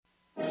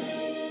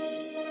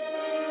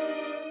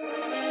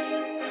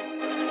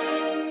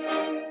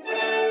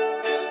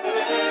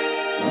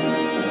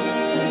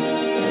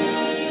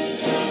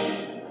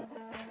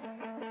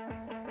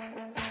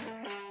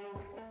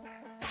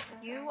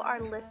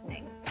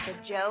listening to the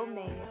Joe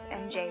Mays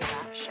and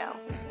J-Raff Show,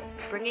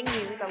 bringing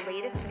you the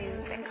latest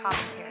news and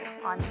commentary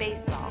on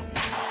baseball.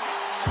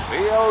 The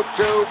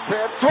 0-2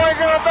 pitch, swing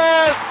and a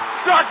miss,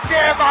 struck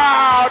him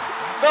out!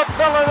 The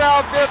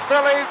Philadelphia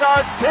Phillies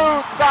are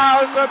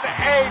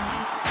 2008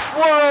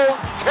 World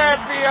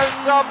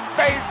Champions of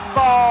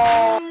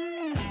Baseball!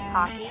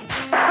 Hockey.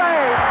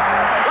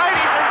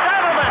 Ladies and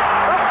gentlemen,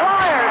 the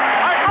Flyers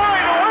are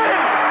going to win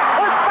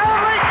the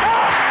Stanley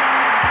Cup!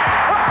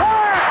 The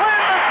Flyers win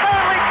the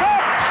Stanley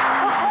Cup!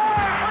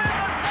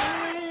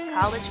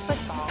 College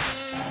football.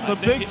 The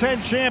Big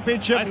Ten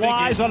championship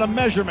lies on a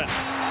measurement.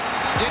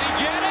 Did he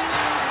get it?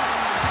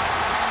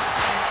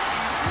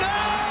 No!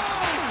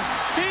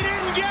 He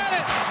didn't get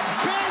it!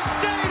 Penn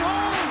State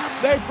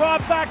holds! They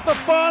brought back the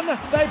fun,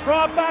 they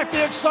brought back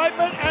the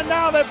excitement, and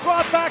now they've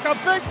brought back a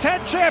Big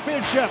Ten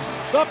championship.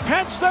 The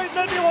Penn State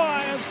Nittany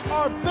Lions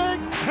are Big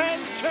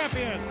Ten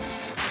champions.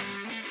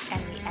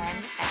 And the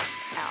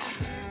NFL.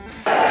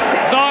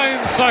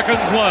 9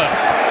 seconds left.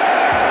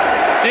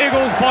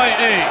 Eagles by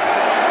 8.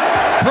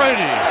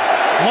 Brady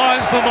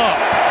lines them up.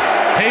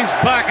 He's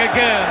back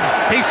again.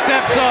 He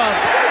steps up.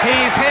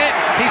 He's hit.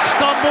 He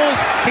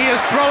stumbles. He is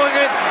throwing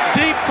it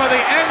deep for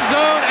the end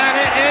zone, and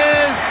it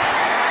is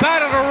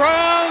batted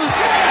around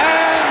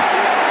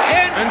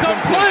and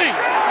incomplete.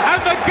 And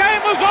the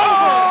game is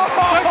over.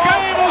 The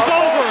game is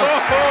over.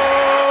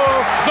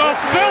 The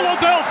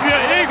Philadelphia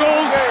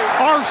Eagles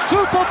are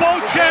Super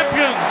Bowl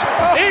champions.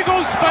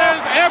 Eagles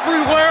fans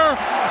everywhere,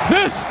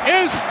 this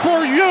is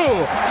for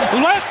you.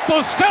 Let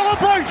the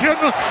celebration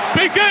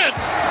begin.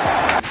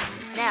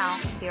 Now,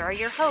 here are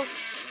your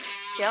hosts,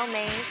 Joe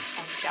Mays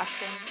and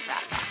Justin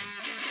Rafa.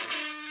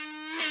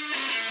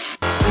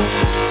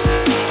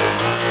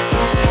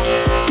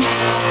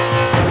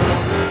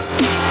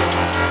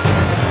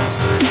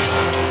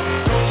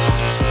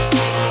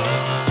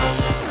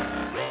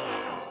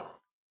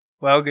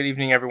 Well, good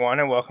evening, everyone,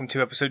 and welcome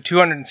to episode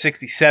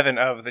 267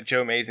 of the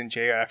Joe Mays and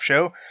J-Raff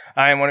Show.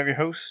 I am one of your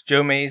hosts,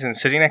 Joe Mays, and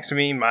sitting next to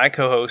me, my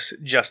co-host,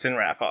 Justin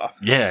Rafa.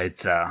 Yeah,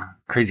 it's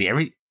crazy.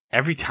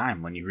 Every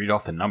time when you read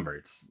off the number,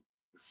 it's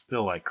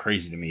still like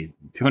crazy to me.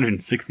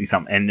 260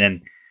 something, and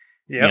then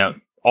you know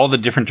all the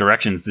different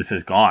directions this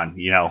has gone.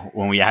 You know,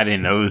 when we add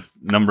in those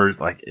numbers,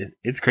 like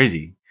it's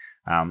crazy.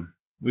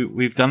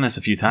 We've done this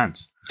a few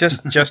times.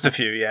 Just a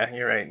few, yeah,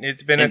 you're right.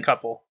 It's been a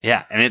couple.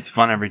 Yeah, and it's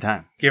fun every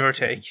time. Give or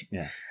take.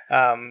 Yeah.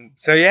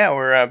 So yeah,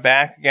 we're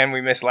back again.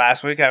 We missed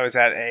last week. I was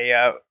at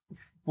a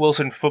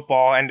Wilson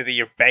football end of the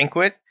year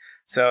banquet,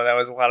 so that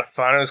was a lot of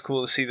fun. It was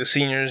cool to see the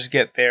seniors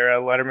get their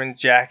Letterman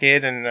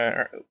jacket and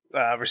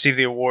receive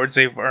the awards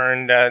they've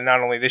earned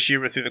not only this year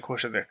but through the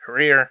course of their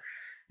career,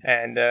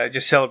 and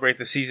just celebrate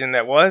the season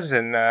that was,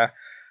 and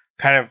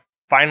kind of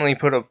finally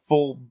put a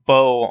full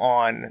bow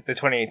on the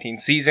 2018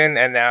 season.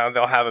 And now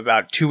they'll have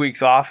about 2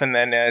 weeks off, and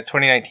then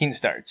 2019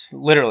 starts.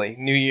 Literally,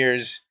 New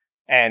Year's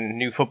and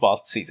new football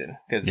season,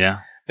 because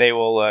they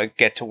will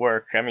get to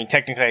work. I mean,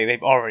 technically,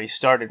 they've already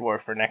started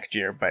work for next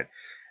year, but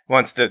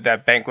once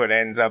that banquet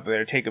ends up,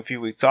 they'll take a few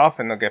weeks off,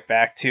 and they'll get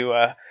back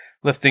to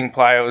lifting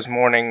plyos,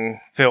 morning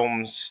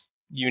films,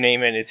 you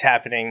name it, it's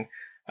happening.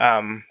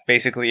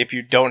 Basically, if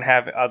you don't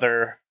have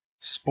other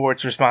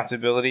sports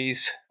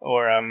responsibilities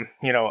or,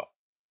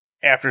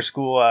 after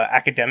school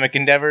academic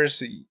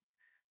endeavors,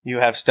 you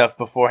have stuff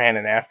beforehand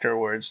and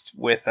afterwards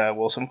with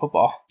Wilson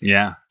football.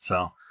 Yeah,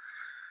 so...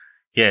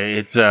 Yeah,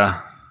 it's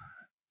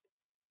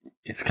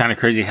kind of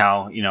crazy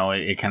how,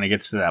 it kind of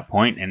gets to that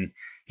point. And,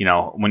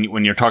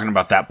 when you're talking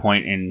about that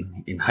point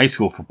in high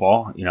school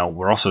football,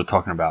 we're also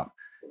talking about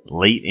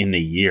late in the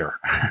year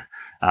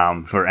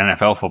for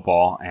NFL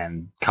football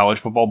and college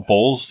football.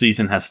 Bowls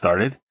season has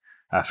started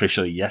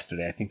officially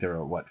yesterday. I think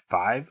there were,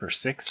 5 or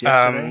 6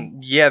 yesterday?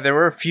 Yeah, there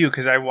were a few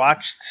because I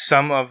watched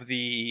some of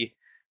the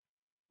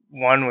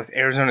one with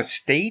Arizona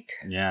State.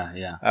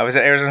 Yeah. Was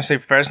it Arizona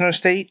State, Fresno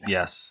State?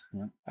 Yes.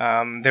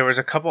 Yeah. There was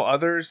a couple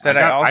others that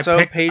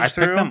I paged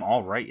through. I picked them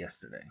all right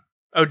yesterday.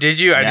 Oh, did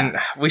you? I didn't.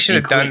 We should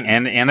have done.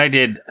 And I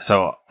did.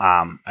 So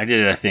I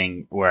did a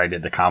thing where I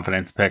did the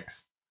confidence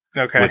picks.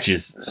 Okay. Which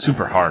is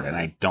super hard, and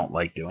I don't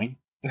like doing.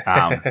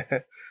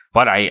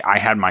 But I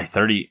had my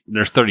 30.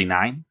 There's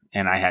 39,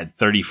 and I had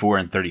 34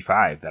 and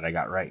 35 that I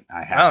got right.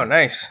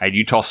 Nice. I had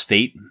Utah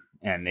State.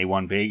 And they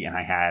won big, and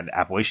I had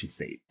Appalachian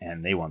State,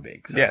 and they won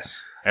big. So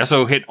yes. I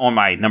also hit on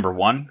my number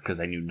 1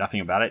 because I knew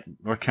nothing about it.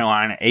 North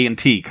Carolina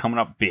A&T coming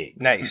up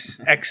big. Nice,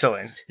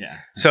 excellent. Yeah.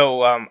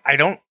 So I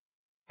don't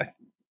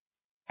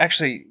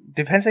actually.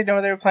 Did Penn State know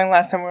where they were playing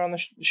last time we were on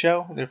the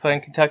show? They were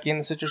playing Kentucky in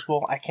the Citrus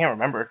Bowl. I can't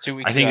remember. 2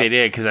 weeks. I think ago. they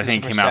did because I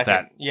think it came out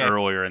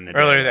earlier in the day.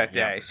 Earlier that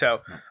day.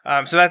 So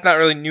so that's not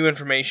really new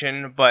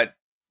information, but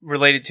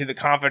related to the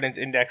confidence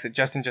index that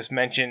Justin just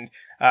mentioned,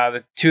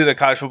 the two of the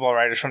college football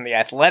writers from The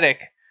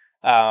Athletic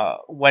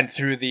went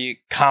through the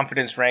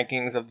confidence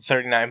rankings of the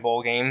 39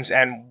 bowl games,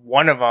 and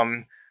one of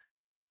them,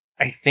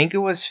 I think it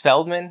was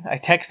Feldman. I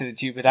texted it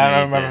to you, but I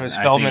don't remember if it was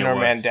Feldman or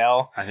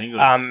Mandel. I think it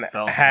was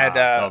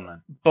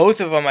Feldman. Both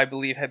of them, I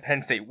believe, had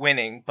Penn State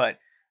winning, but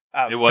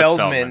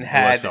Feldman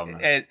had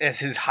as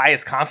his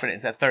highest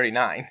confidence at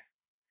 39.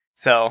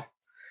 So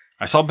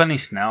I saw Benny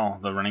Snell,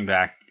 the running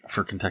back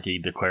for Kentucky,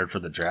 declared for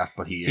the draft,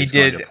 but he is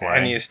did, going to play.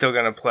 and he is still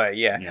going to play.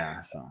 Yeah. Yeah,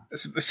 so.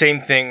 Same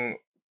thing.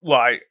 Well,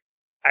 I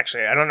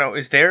don't know.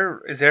 Is there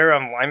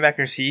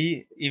linebacker? Is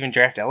he even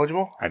draft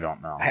eligible? I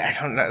don't know. I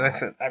don't know.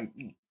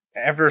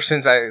 Ever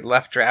since I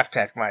left Draft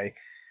Tech, my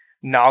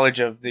knowledge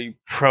of the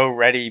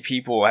pro-ready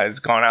people has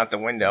gone out the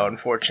window,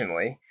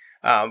 unfortunately.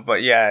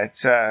 But yeah,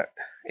 it's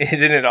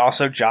isn't it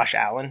also Josh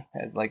Allen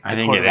as like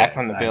the quarterback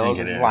from the Bills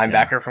and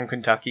linebacker from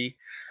Kentucky?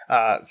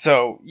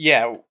 So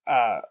yeah,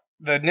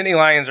 the Nittany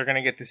Lions are going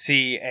to get to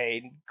see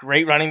a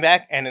great running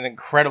back and an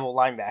incredible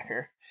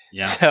linebacker.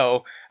 Yeah.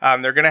 So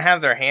they're going to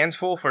have their hands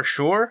full for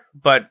sure,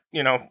 but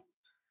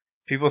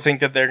people think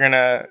that they're going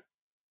to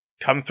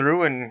come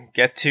through and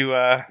get to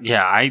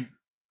yeah,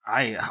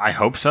 I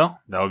hope so.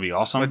 That would be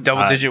awesome. with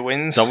double-digit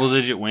wins.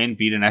 Double-digit win,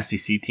 beat an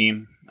SEC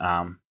team.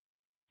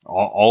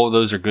 All of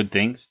those are good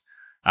things.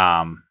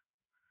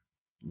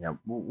 Yeah,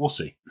 we'll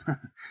see.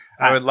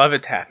 I would love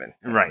it to happen.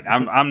 Right.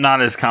 I'm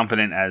not as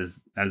confident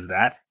as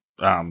that.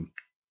 I'm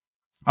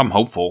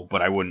hopeful,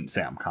 but I wouldn't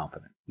say I'm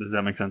confident. Does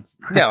that make sense?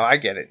 No, I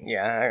get it.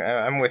 Yeah,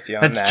 I'm with you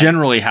on That's that.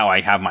 generally how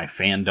I have my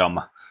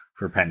fandom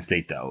for Penn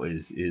State, though,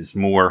 is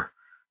more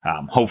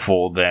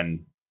hopeful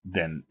than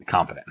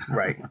confident.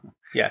 Right.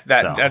 Yeah,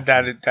 So-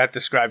 that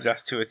describes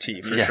us to a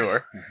T for Yes.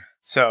 sure.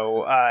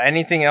 So,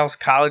 anything else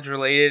college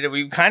related?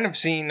 We've kind of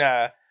seen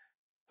a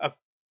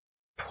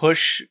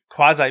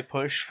quasi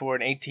push for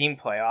an 18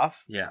 playoff.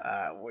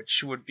 Yeah.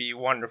 Which would be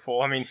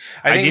wonderful. I mean,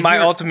 I I think did my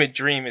hear- ultimate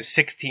dream is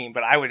 16,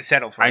 but I would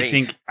settle for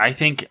 8. I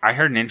think I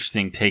heard an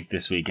interesting take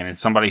this week, and it's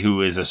somebody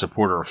who is a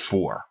supporter of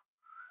 4.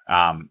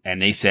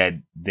 And they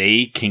said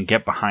they can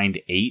get behind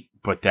 8,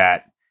 but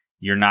that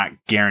you're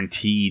not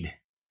guaranteed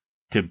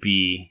to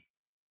be.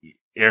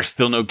 There's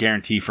still no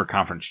guarantee for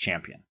conference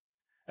champion.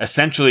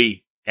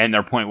 Essentially, and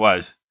their point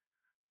was,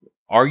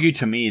 argue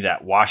to me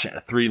that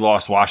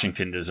 3-loss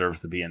Washington deserves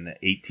to be in the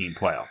 18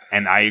 playoff,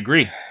 and I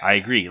agree.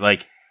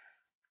 Like,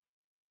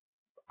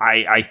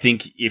 I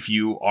think if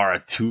you are a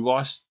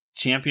 2-loss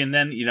champion,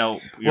 then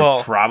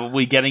you're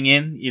probably getting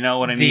in. You know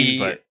what I mean?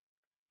 But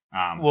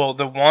well,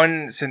 the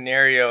one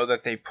scenario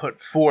that they put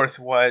forth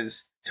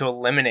was to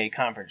eliminate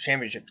conference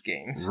championship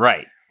games,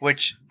 right,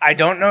 which I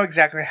don't know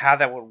exactly how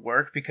that would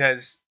work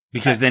because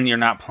then you're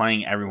not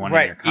playing everyone.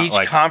 Right, In your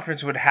each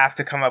conference would have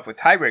to come up with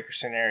tiebreaker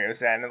scenarios.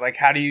 Then, like,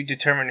 how do you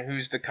determine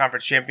who's the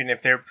conference champion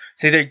if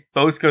they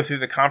both go through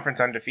the conference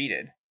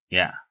undefeated?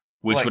 Yeah,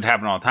 which Like, would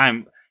happen all the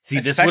time. See,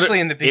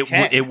 especially in the Big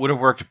Ten. It would have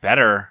worked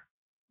better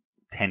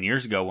 10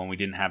 years ago when we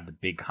didn't have the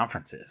big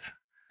conferences.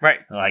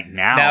 Right. Like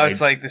now. Now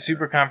it's like the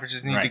super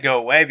conferences need to Right. go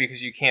away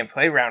because you can't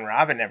play round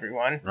robin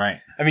everyone. Right.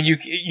 I mean,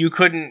 you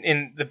couldn't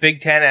in the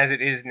Big Ten as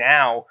it is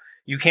now.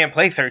 You can't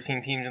play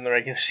 13 teams in the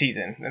regular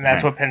season, and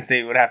that's Right. what Penn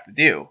State would have to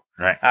do.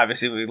 Right.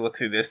 Obviously, we look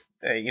through this,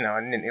 a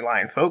Nittany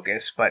Lion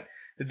focus, but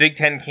the Big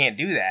Ten can't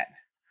do that.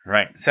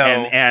 Right. So-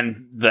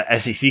 and the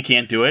SEC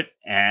can't do it,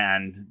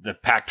 and the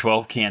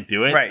Pac-12 can't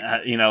do it.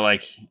 Right.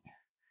 Like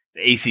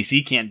the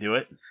ACC can't do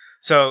it.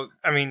 So,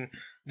 I mean,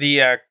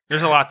 the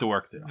There's a lot to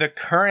work through.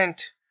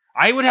 current.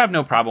 I would have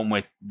no problem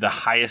with the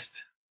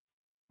highest.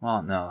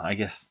 Well, no, I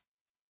guess.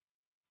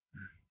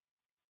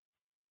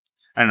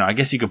 I don't know. I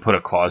guess you could put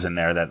a clause in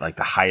there that like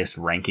the highest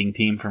ranking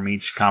team from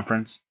each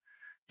conference.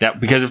 That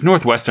because if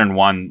Northwestern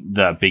won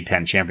the Big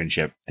Ten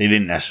championship, they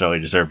didn't necessarily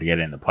deserve to get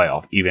in the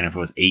playoff, even if it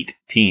was 8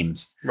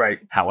 teams. Right.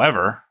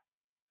 However,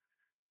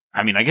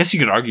 I mean, I guess you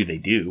could argue they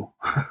do.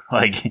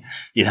 I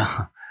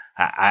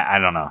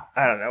don't know.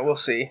 I don't know. We'll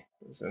see.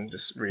 I'm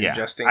just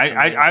readjusting.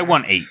 I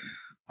won 8.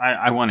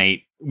 I won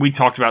 8. We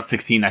talked about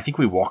 16. I think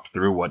we walked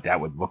through what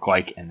that would look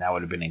like, and that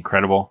would have been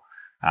incredible.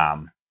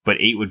 But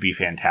 8 would be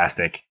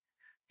fantastic,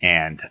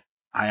 and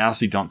I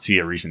honestly don't see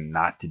a reason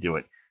not to do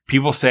it.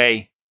 People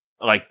say,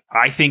 like,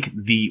 I think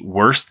the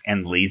worst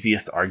and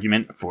laziest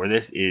argument for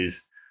this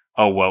is,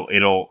 oh, well,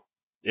 it'll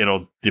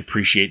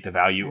depreciate the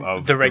value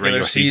of the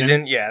regular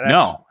season. Yeah.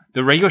 No,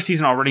 the regular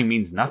season already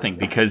means nothing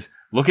because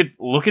look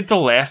at the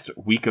last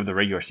week of the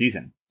regular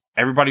season.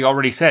 Everybody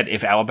already said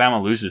if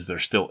Alabama loses, they're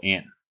still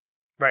in.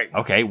 Right.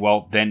 Okay,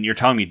 well, then you're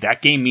telling me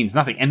that game means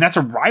nothing. And that's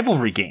a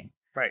rivalry game.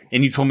 Right.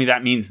 And you told me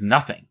that means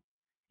nothing.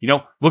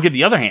 Look at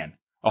the other hand.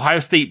 Ohio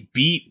State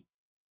beat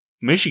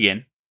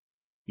Michigan,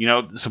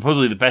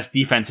 supposedly the best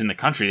defense in the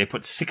country. They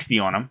put 60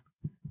 on them,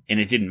 and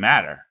it didn't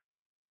matter.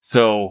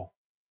 So,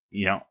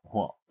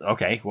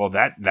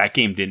 that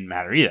game didn't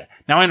matter either.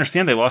 Now, I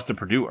understand they lost to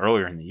Purdue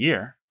earlier in the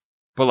year,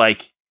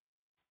 but,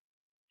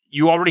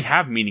 you already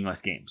have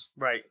meaningless games.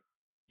 Right.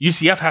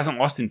 UCF hasn't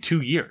lost in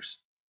 2 years,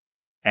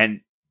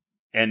 and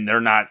they're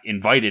not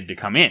invited to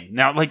come in.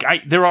 Now,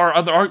 there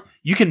are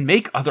you can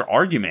make other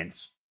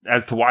arguments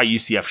as to why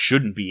UCF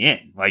shouldn't be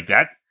in. Like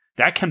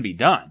that can be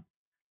done.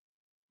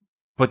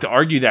 But to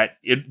argue that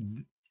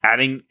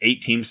adding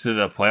 8 teams to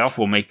the playoff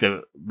will make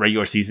the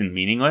regular season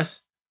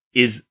meaningless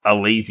is a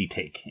lazy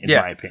take, in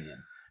my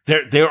opinion.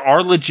 There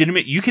are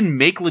you can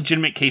make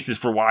legitimate cases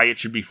for why it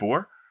should be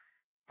 4.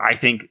 I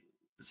think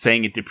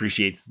saying it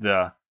depreciates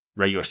the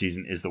regular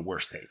season is the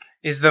worst take.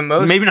 Is the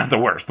most Maybe not the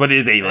worst, but it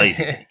is a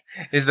lazy take.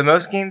 is the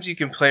most games you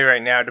can play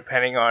right now,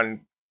 depending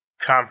on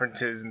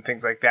conferences and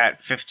things like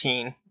that,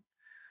 15.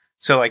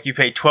 So like you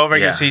play 12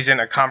 regular season,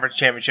 a conference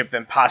championship,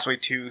 then possibly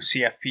 2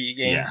 CFP games.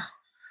 Yeah.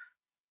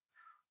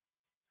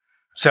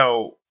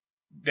 So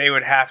they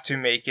would have to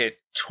make it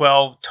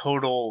 12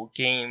 total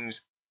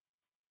games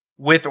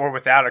with or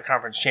without a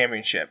conference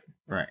championship.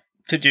 Right.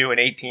 To do an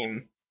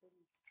 8-team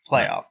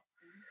playoff.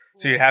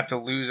 So you'd have to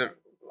lose it.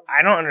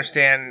 I don't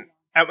understand.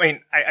 I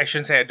mean, I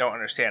shouldn't say I don't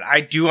understand.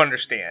 I do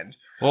understand.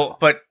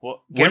 But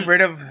get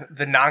rid of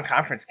the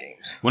non-conference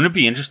games. Wouldn't it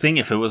be interesting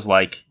if it was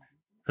like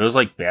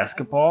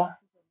basketball,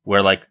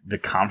 where like the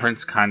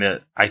conference kind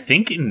of, I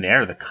think in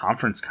there the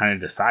conference kind of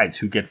decides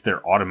who gets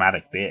their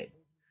automatic bid.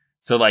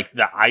 So like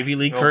the Ivy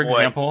League, for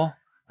example,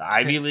 the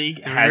Ivy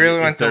League has. You really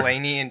want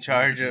Delaney in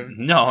charge of?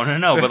 No.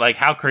 But like,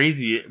 how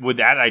crazy would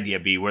that idea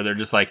be? Where they're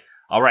just like,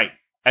 all right,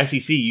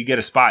 SEC, you get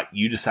a spot,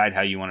 you decide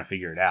how you want to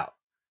figure it out.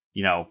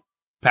 You know,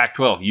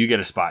 Pac-12, you get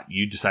a spot,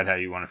 you decide how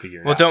you want to figure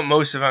it out. Well, don't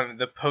most of them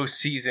the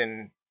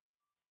postseason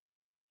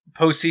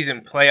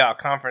playoff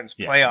conference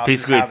playoffs?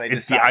 Basically,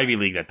 it's the Ivy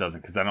League that doesn't,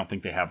 because I don't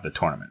think they have the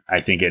tournament.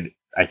 I think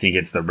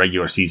it's the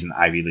regular season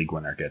Ivy League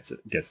winner gets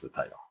the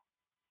title,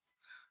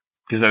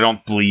 because I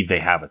don't believe they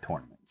have a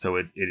tournament. So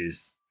it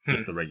is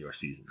just the regular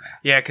season.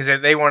 Yeah, because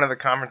they one of the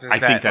conferences. I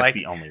think that's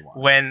the only one.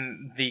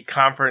 When the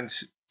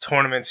conference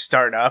tournaments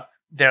start up,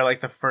 they're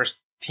like the first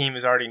team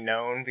is already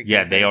known.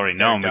 Yeah, they already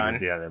know because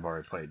they've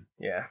already played.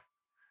 Yeah.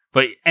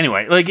 But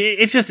anyway, like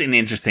it's just an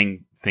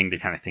interesting thing to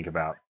kind of think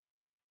about.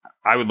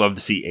 I would love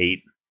to see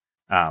 8.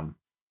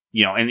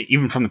 You know, and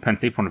even from the Penn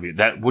State point of view,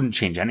 that wouldn't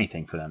change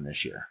anything for them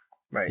this year.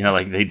 Right. You know,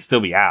 like they'd still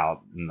be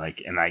out, and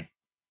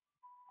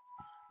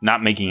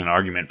not making an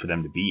argument for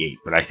them to be 8,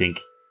 but I think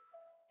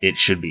it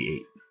should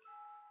be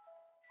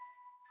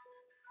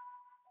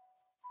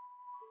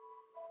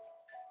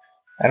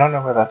 8. I don't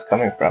know where that's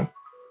coming from.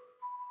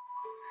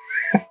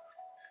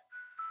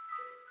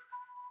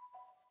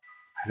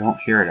 I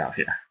don't hear it out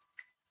here.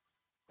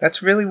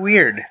 That's really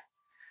weird.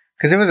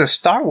 Because it was a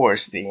Star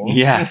Wars theme.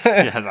 Yes,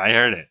 I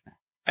heard it.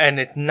 And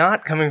it's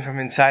not coming from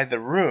inside the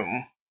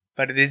room,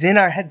 but it is in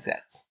our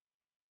headsets.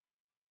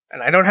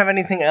 And I don't have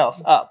anything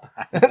else up.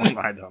 I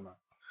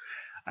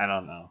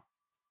don't know.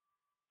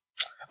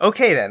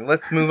 Okay, then,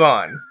 let's move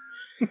on.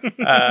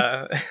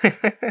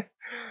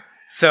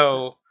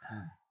 So,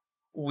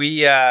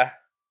 we have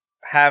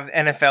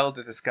NFL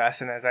to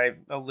discuss, and as I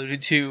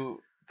alluded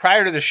to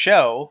prior to the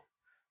show,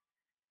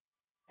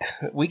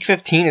 Week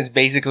 15 is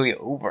basically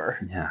over.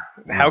 Yeah.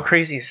 How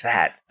crazy is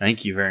that?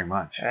 Thank you very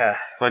much. That's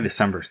why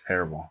December's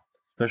terrible.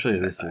 Especially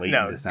this late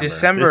in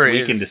December. This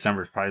week in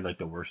December is probably like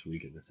the worst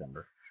week of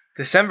December.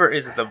 December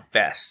is the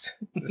best.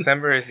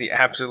 December is the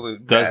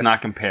absolute best. Does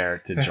not compare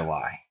to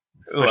July.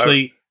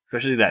 Especially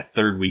that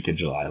third week of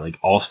July, like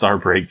All-Star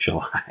break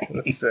July.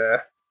 Let's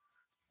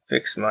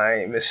fix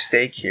my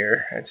mistake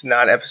here. It's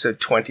not episode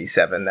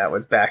 27. That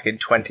was back in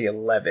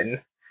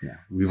 2011. Yeah.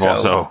 We've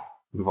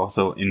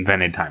also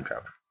invented time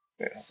travel.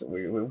 Yes,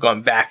 we've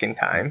gone back in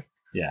time.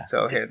 Yeah.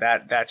 So here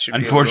that should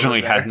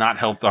unfortunately has not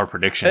helped our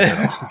predictions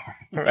at all.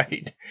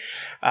 Right.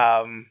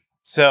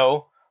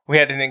 So we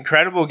had an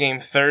incredible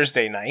game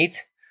Thursday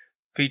night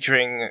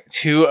featuring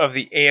 2 of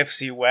the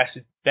AFC West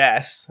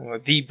best,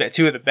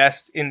 two of the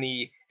best in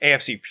the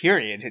AFC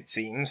period. It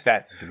seems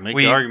that to make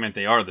the argument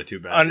they are the 2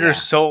 best.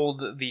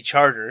 Undersold the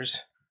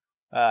Chargers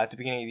at the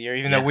beginning of the year,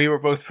 even though we were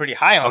both pretty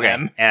high on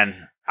them. And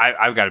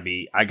I gotta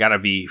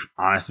be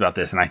honest about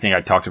this, and I think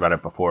I talked about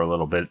it before a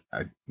little bit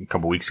a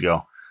couple weeks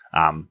ago.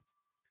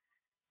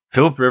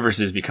 Phillip Rivers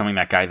is becoming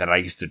that guy that I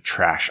used to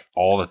trash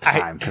all the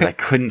time because I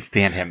couldn't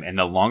stand him. And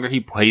the longer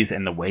he plays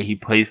and the way he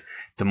plays,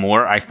 the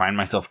more I find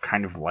myself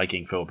kind of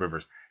liking Phillip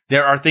Rivers.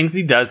 There are things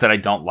he does that I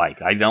don't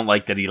like. I don't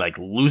like that he like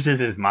loses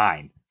his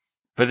mind,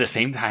 but at the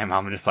same time,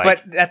 I'm just like.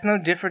 But that's no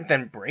different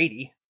than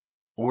Brady,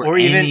 or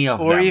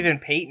even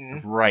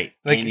Peyton, right?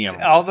 Like any of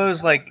them. all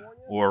those like.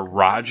 Or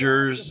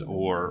Rodgers,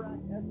 or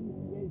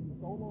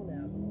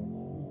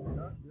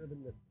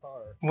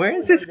where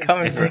is this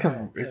coming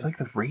from? It's like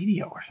the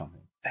radio or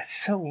something. That's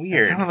so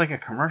weird. It sounded like a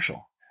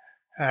commercial.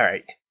 All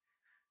right.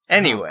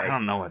 Anyway, I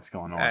don't know what's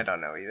going on. I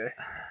don't know either.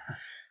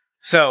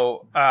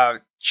 So,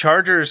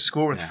 Chargers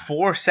score with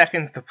 4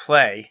 seconds to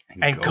play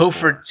and go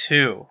for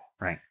 2.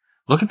 Right.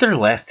 Look at their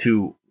last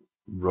 2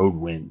 road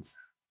wins.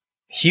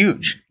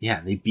 Huge.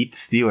 Yeah, they beat the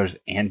Steelers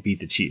and beat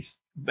the Chiefs.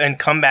 In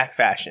comeback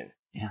fashion.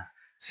 Yeah.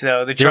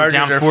 So the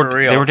Chargers are for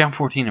real. They were down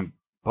 14 in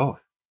both.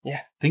 Yeah.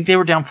 I think they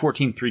were down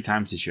 14 3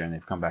 times this year, and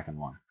they've come back and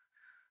won.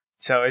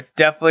 So it's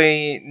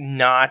definitely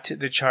not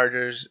the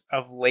Chargers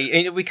of late.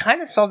 And we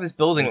kind of saw this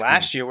building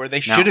last year where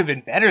they should have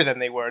been better than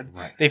they were.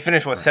 Right. They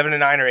finished,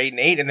 7-9 or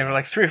 8-8, and they were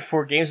like 3 or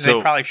 4 games that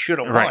they probably should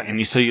have won. Right,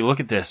 and so you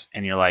look at this,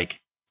 and you're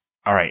like,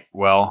 all right,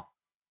 well,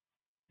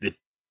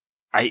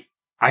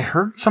 I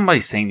heard somebody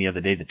saying the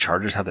other day the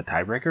Chargers had the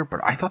tiebreaker, but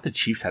I thought the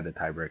Chiefs had the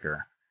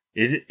tiebreaker.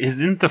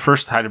 Isn't the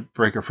first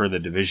tiebreaker for the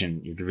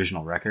division your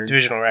divisional record?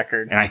 Divisional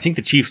record. And I think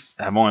the Chiefs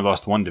have only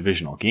lost 1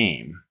 divisional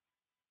game.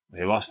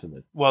 They lost to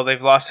the. Well,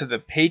 they've lost to the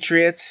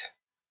Patriots.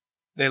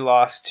 They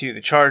lost to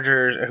the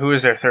Chargers. Who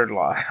was their third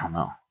loss? I don't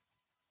know.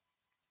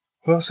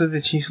 Who else did the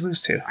Chiefs lose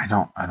to? I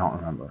don't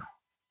remember.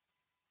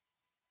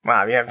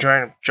 Wow, yeah, I'm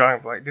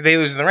drawing blank. Did they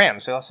lose to the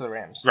Rams? They lost to the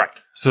Rams. Right.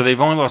 So they've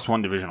only lost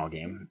one divisional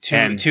game. Two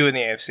in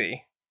the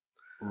AFC.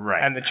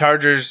 Right. And the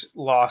Chargers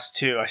lost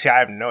to. I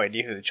have no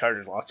idea who the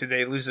Chargers lost to. Did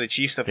they lose to the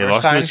Chiefs the they first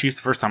lost time? to the Chiefs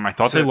the first time. I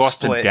thought So they it's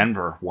lost split. to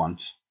Denver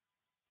once.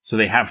 So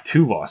they have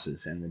 2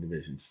 losses in the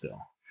division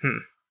still.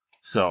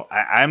 So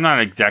I'm not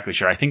exactly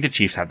sure. I think the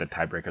Chiefs had the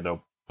tiebreaker,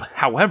 though.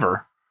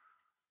 However,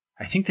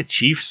 I think the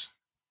Chiefs...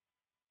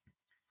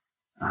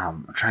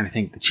 I'm trying to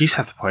think. The Chiefs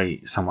have to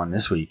play someone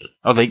this week.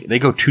 Oh, they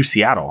go to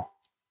Seattle,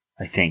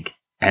 I think.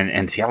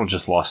 And Seattle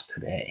just lost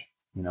today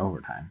in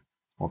overtime.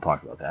 We'll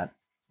talk about that.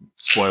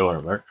 Spoiler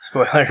alert.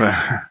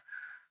 Spoiler.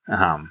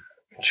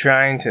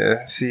 Trying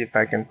to see if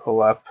I can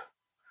pull up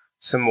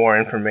some more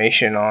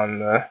information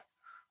on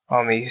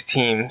these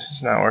teams.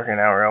 It's not working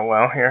out real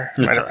well here.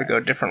 Might have to go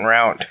a different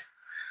route.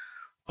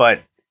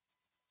 But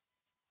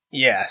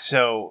yeah,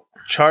 so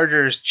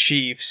Chargers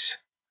Chiefs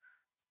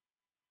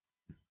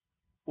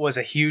was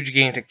a huge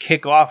game to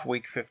kick off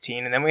Week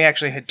 15, and then we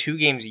actually had 2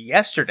 games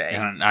yesterday,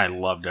 And I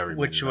loved everything.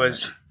 which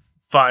was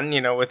fun.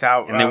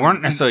 Without and they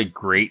weren't necessarily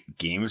great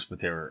games, but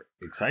they were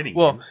exciting.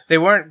 Well, games. they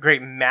weren't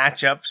great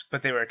matchups,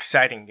 but they were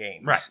exciting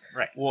games.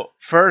 Right. Well,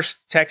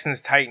 first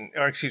Texans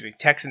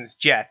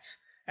Jets,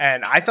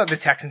 and I thought the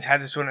Texans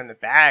had this one in the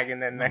bag,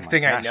 and then next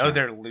thing I know,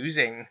 they're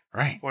losing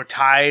Right. or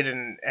tied,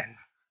 and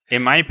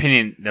In my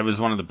opinion, that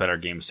was one of the better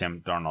games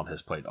Sam Darnold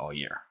has played all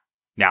year.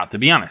 Now, to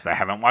be honest, I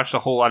haven't watched a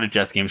whole lot of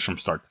Jets games from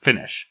start to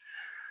finish.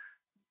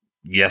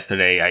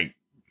 Yesterday, I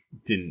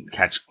didn't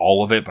catch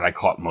all of it, but I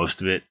caught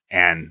most of it,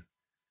 and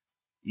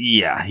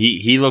yeah,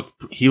 he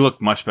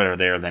looked much better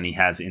there than he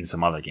has in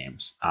some other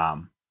games.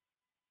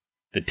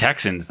 The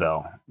Texans,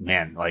 though,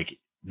 man, like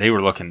they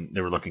were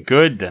looking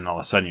good. Then all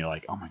of a sudden, you're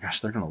like, oh my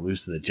gosh, they're going to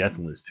lose to the Jets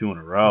and lose 2 in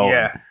a row.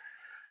 yeah.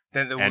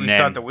 Then we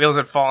thought the wheels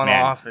had fallen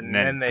off, and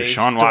then they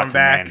Deshaun stormed Watson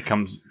back. man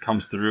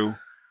comes through.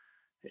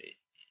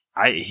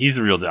 He's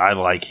the real deal. I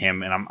like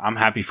him, and I'm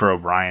happy for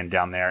O'Brien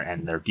down there,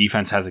 and their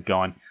defense has it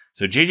going.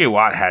 So J.J.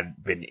 Watt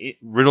had been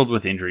riddled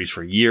with injuries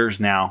for years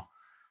now,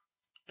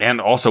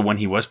 and also when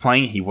he was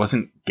playing, he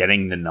wasn't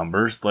getting the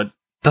numbers. That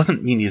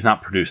doesn't mean he's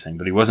not producing,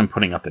 but he wasn't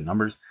putting up the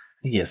numbers.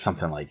 I think he has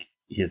something like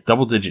he has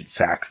double-digit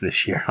sacks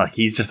this year. Like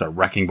he's just a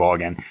wrecking ball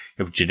again.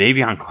 You have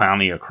Jadeveon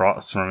Clowney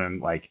across from him,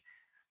 like.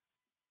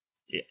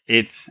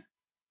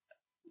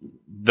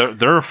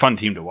 They're a fun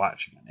team to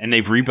watch, and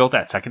they've rebuilt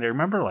that secondary.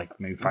 Remember, like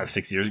maybe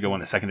 5-6 years ago, when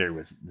the secondary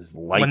was just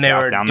lights when they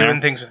out were down doing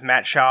there. things with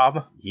Matt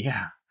Schaub.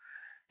 Yeah,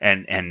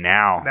 and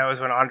now That was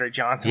when Andre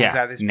Johnson was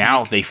at his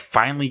now peak. they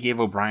finally gave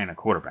O'Brien a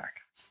quarterback.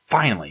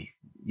 Finally,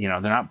 they're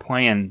not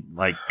playing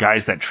like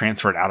guys that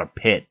transferred out of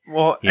Pitt.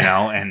 Well,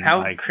 And how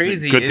like,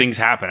 crazy good is things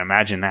happen.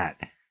 Imagine that.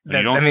 When you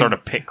that- don't I mean, start a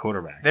Pitt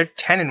quarterback. They're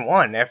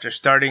 10-1 after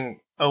starting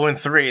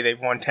 0-3. They've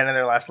won 10 of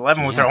their last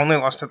 11, with Yeah. their only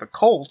loss to the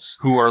Colts,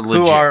 Who are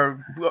legit? who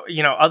are,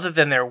 other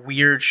than their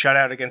weird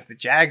shutout against the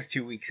Jags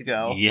 2 weeks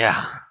ago.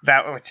 Yeah,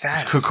 That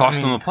could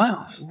cost them the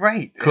playoffs.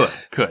 Right. Could.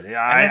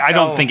 I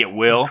don't think it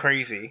will. It's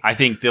crazy. I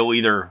think they'll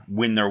either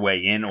win their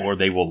way in or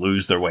they will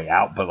lose their way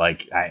out. But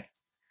like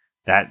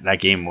that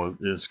game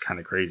is kind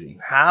of crazy.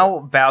 How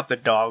about the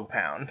dog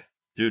pound?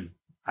 Dude,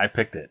 I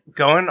picked it.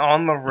 Going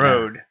on the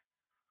road,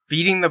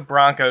 beating the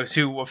Broncos,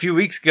 who a few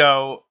weeks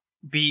ago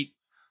beat...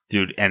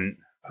 Dude, and...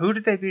 Who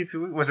did they beat a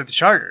few weeks? Was it the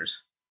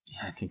Chargers?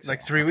 Yeah, I think so.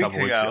 Like 3 A weeks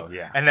couple ago.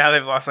 yeah. And now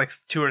they've lost like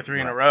 2 or 3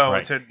 in a row.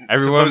 Right. To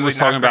Everyone was supposedly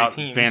talking not great about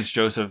teams. Vance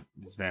Joseph.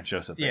 It's Vance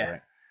Joseph, Yeah.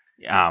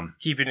 right?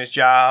 Keeping his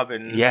job.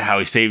 And Yeah, how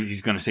he's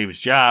going to save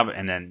his job,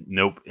 and then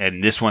nope.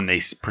 And this one, they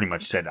pretty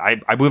much said,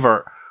 I believe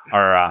our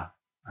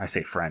I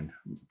say friend,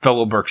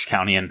 fellow Berks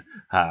Countyan,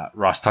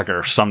 Ross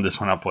Tucker summed this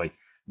one up like,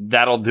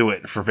 that'll do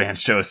it for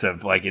Vance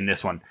Joseph. Like in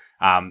this one,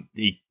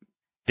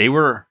 they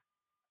were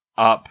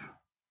up,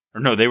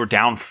 or no, they were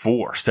down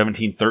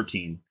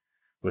 17-13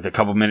 with a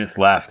couple minutes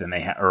left, and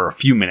or a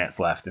few minutes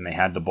left, and they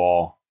had the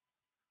ball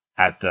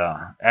at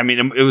the. I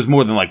mean, it was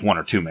more than like 1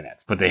 or 2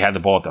 minutes, but they had the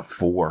ball at the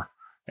 4,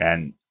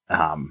 and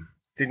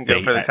didn't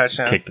go for the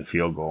touchdown. Kicked the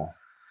field goal.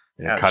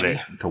 They cut it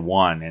to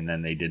 1, and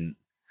then they didn't.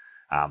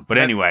 But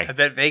anyway, I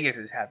bet Vegas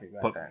is happy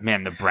about that.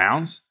 Man, the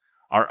Browns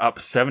are up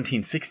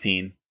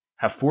 17-16,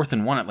 have 4th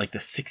and 1 at like the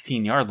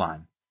 16-yard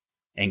line,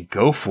 and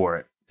go for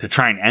it to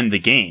try and end the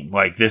game.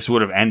 Like this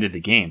would have ended the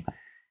game,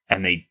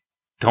 and they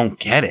don't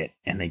get it,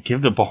 and they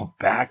give the ball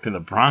back to the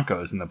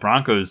Broncos, and the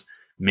Broncos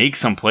make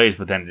some plays,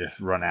 but then just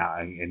run out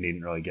and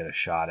didn't really get a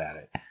shot at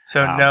it.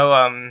 So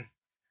no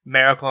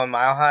Miracle on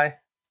Mile High?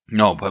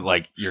 No, but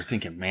like you're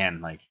thinking,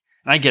 man, like,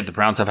 and I get the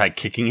Browns have had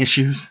kicking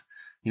issues,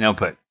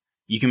 but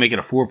you can make it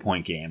a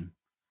 4-point game.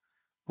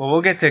 Well,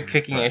 we'll get to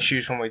kicking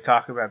issues when we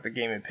talk about the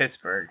game in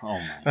Pittsburgh. Oh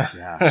my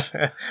gosh!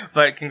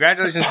 But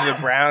congratulations to the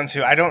Browns,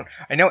 who I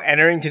know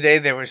entering today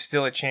there was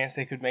still a chance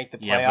they could make the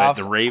playoffs. Yeah,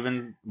 but the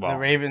Ravens. Well, the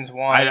Ravens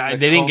won. they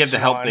didn't get Colts the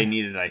help won. they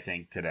needed, I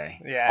think, today.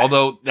 Yeah.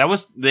 Although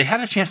they had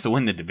a chance to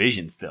win the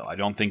division still. I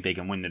don't think they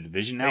can win the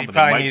division now, but they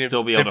probably might needed-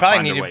 still be they able to probably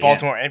find their needed way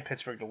Baltimore and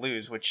Pittsburgh to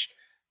lose, which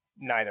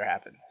neither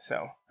happened.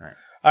 So, Right.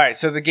 All right.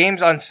 So the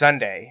game's on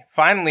Sunday.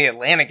 Finally,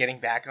 Atlanta getting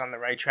back on the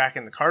right track,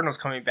 and the Cardinals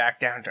coming back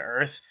down to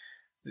earth.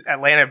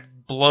 Atlanta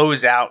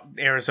blows out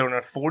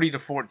Arizona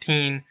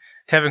 40-14.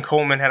 Tevin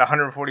Coleman had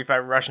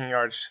 145 rushing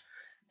yards,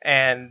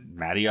 and in.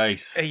 Matty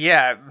Ice.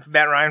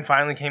 Matt Ryan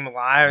finally came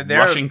alive.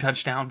 Rushing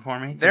touchdown for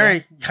me.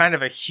 They're kind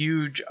of a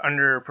huge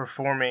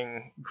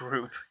underperforming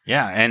group.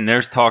 Yeah, and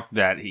there's talk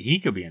that he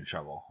could be in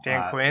trouble.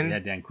 Dan Quinn? Yeah,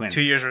 Dan Quinn.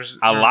 2 years was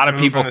A lot of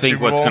removed people from the think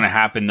Super what's Bowl. going to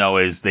happen, though,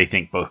 is they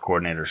think both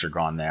coordinators are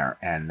gone there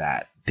and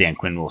that Dan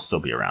Quinn will still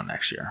be around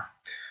next year.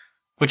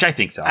 Which I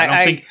think so.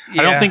 I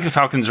don't think the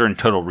Falcons are in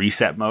total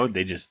reset mode.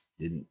 They just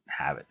didn't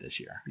have it this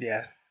year.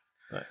 Yeah.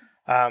 But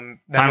Time's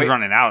Time's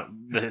running out.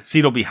 The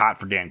seat will be hot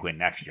for Dan Quinn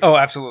next year. Oh,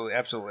 absolutely,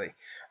 absolutely.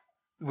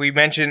 We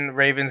mentioned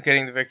Ravens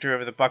getting the victory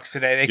over the Bucs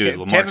today.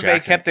 Lamar Tampa Bay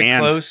Jackson kept it and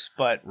close,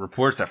 but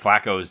reports that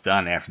Flacco is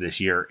done after this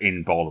year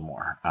in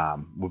Baltimore.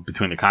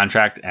 Between the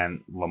contract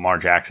and Lamar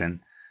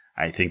Jackson,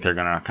 I think they're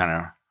going to kind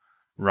of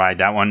ride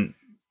that one.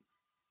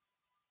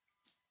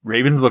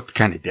 Ravens looked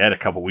kind of dead a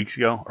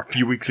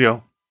few weeks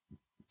ago.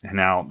 And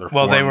now they're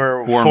they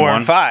were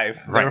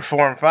 4-5. They were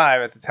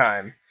 4-5 at the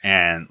time.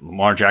 And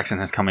Lamar Jackson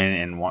has come in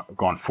and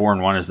gone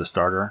 4-1 as the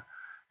starter.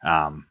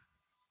 And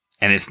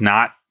it's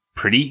not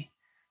pretty,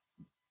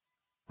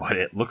 but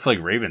it looks like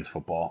Ravens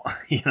football.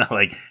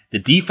 Like the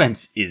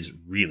defense is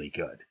really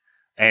good.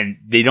 And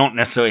they don't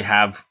necessarily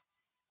have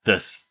the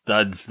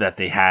studs that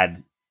they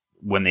had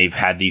when they've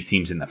had these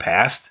teams in the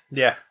past.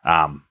 Yeah.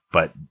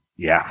 But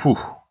yeah, whew.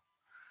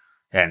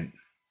 And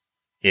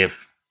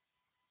if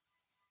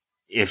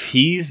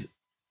he's,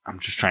 I'm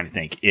just trying to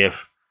think,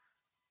 if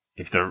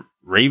the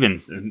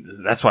Ravens,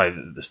 that's why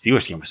the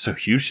Steelers game was so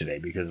huge today,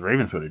 because the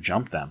Ravens would have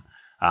jumped them.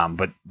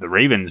 But the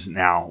Ravens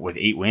now with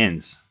 8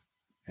 wins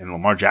and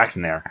Lamar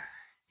Jackson there,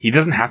 he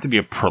doesn't have to be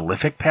a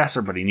prolific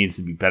passer, but he needs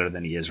to be better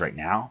than he is right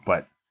now.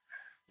 But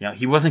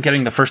he wasn't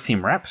getting the first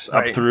team reps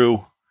up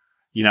through,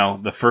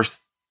 the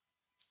first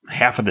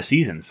half of the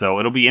season. So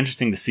it'll be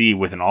interesting to see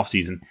with an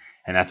offseason.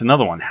 And that's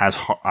another one. Has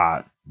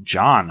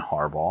John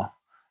Harbaugh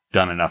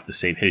done enough to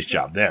save his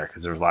job there?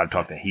 Because there's a lot of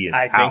talk that he is.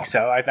 I out. think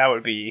so. That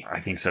would be.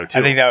 I think so too.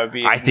 I think that would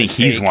be. I think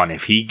he's one.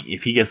 If he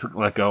gets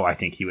let go, I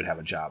think he would have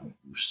a job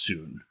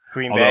soon.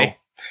 Green Bay.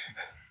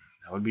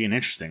 That would be an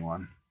interesting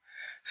one.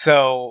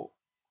 So,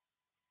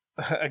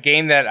 a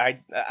game that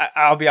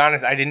I'll be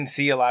honest, I didn't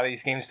see a lot of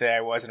these games today.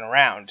 I wasn't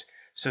around.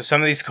 So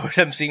some of these scores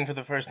I'm seeing for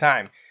the first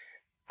time.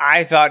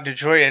 I thought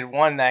Detroit had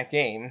won that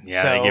game.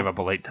 Yeah, so they gave up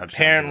a late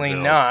touchdown. Apparently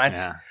not.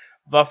 Yeah.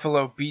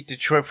 Buffalo beat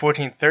Detroit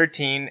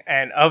 14-13,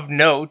 and of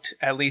note,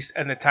 at least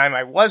at the time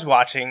I was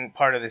watching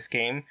part of this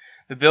game,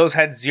 the Bills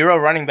had 0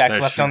 running backs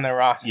That's left true. on their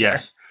roster.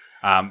 Yes.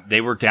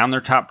 They were down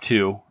their top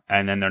 2,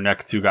 and then their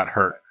next 2 got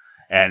hurt,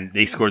 and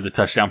they scored the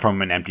touchdown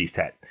from an empty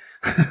set.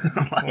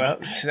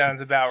 Well,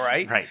 sounds about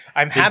right. Right.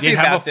 I'm happy they did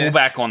about have a this.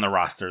 fullback on the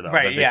roster, though.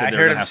 Right, but they yeah, said I they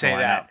were heard gonna him have to say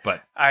line that. up,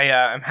 but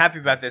I'm happy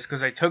about this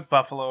because I took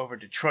Buffalo over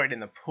Detroit in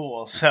the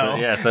pool. So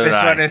did this I. one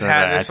So did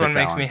I. I this took one that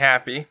makes one. me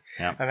happy.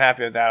 Yeah. I'm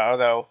happy with that.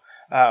 Although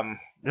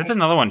there's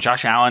another one.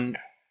 Josh Allen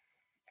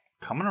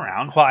coming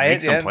around. Quiet,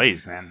 Make some yeah.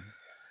 plays, man.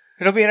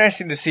 it'll be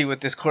interesting to see what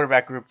this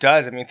quarterback group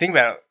does. I mean, think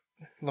about it.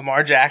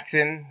 Lamar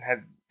Jackson has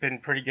been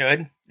pretty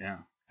good. Yeah.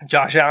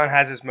 Josh Allen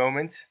has his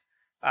moments.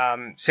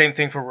 Same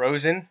thing for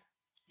Rosen.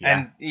 Yeah.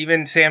 And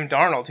even Sam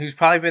Darnold, who's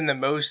probably been the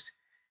most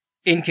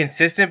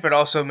inconsistent, but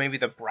also maybe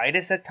the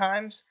brightest at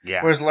times.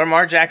 Yeah. Whereas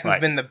Lamar Jackson's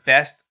Right. been the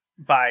best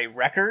by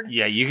record.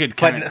 Yeah, you could But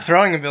kind of.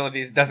 throwing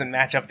abilities doesn't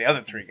match up the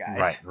other 3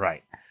 guys.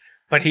 Right.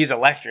 But he's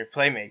electric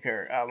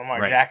playmaker,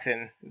 Lamar Right.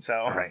 Jackson.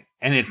 So Right.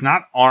 And it's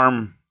not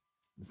arm.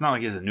 It's not like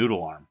he has a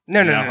noodle arm. No,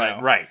 You no, know, no, like,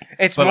 no. Right.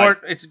 it's But, more like-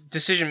 it's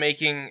decision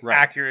making, Right.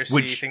 accuracy,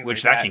 Which things that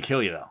like that. can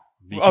kill you, though.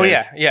 Oh,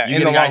 yeah, Because yeah, You in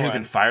get the a guy long who run.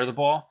 can fire the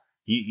ball.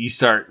 You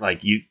start like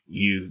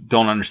you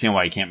don't understand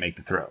why he can't make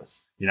the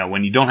throws.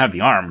 When you don't have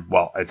the arm,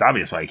 well, it's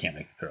obvious why he can't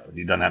make the throws.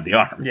 He doesn't have the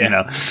arm.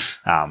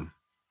 Yeah.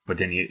 But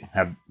then you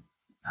have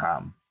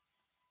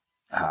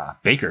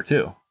Baker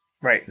too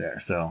Right. there.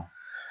 So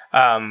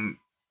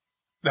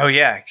Oh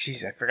yeah,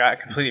 jeez,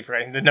 completely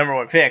forgot. The number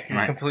 1 pick. Just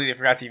Right. completely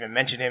forgot to even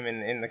mention him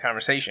in the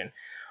conversation.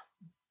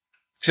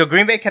 So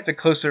Green Bay kept it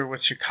closer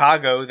with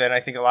Chicago than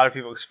I think a lot of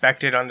people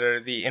expected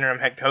under the interim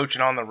head coach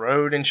and on the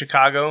road in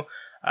Chicago.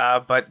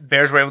 But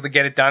Bears were able to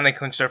get it done. They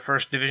clinched their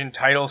first division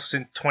title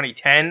since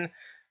 2010.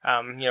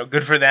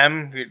 Good for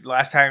them.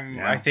 Last time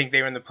Yeah. I think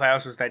they were in the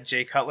playoffs was that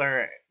Jay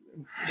Cutler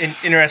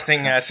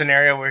interesting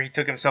scenario where he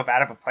took himself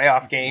out of a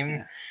playoff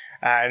game.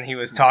 And he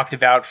was talked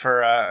about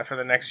for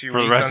the next few for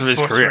the weeks rest on of his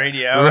sports career,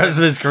 radio. the rest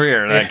of his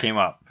career, Yeah. that came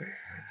up.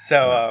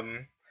 So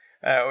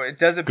it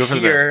does Good for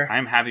the Bears. appear.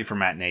 I'm happy for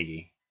Matt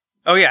Nagy.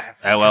 Oh yeah,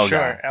 for LL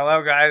sure. guy.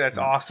 LL guy, that's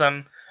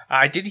awesome.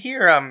 I did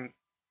hear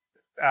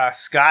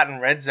Scott in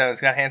Red Zone,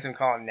 Scott Hansen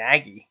calling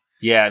Nagy.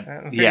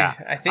 Yeah, yeah.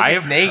 I think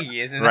it's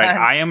Nagy, isn't it? Right,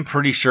 I am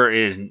pretty sure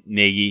it is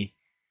Nagy,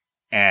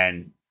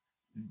 and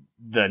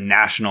the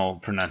national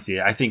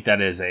pronunciation. I think that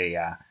is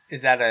a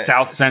is that a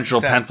South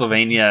Central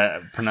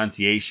Pennsylvania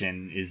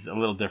pronunciation is a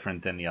little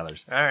different than the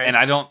others. All right, and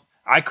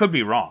I could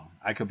be wrong.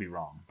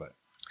 But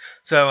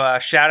so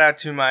shout out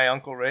to my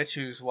Uncle Rich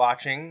who's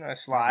watching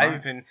us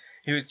live, and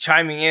he was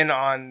chiming in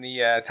on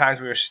the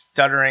times we were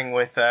stuttering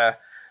with the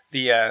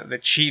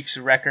Chiefs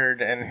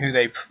record and who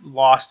they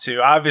lost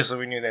to. Obviously,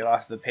 we knew they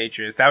lost to the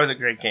Patriots. That was a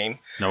great game.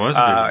 That was a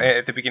good game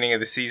at the beginning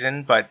of the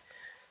season, but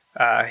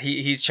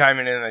he's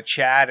chiming in the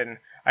chat, and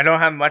I don't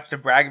have much to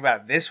brag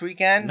about this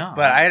weekend,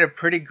 but I had a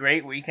pretty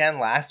great weekend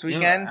last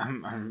weekend.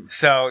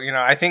 So,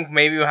 I think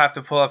maybe we'll have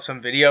to pull up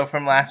some video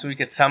from last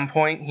week at some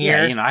point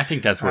here. Yeah, I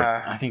think that's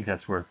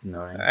worth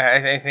noting.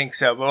 I think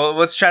so. But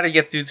let's try to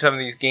get through some of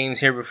these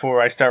games here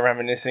before I start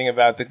reminiscing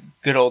about the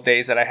good old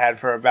days that I had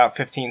for about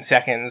 15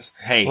 seconds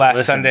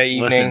Sunday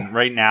evening. Listen,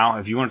 right now,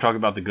 if you want to talk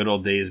about the good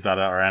old days about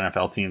our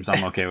NFL teams,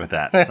 I'm okay with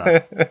that.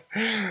 So.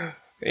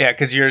 Yeah,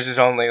 because yours is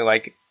only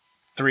like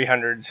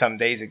 300 some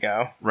days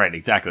ago. Right,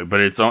 exactly. But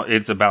it's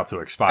about to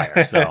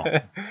expire,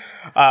 so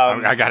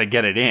I got to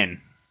get it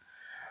in.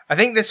 I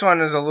think this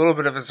one is a little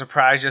bit of a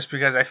surprise just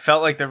because I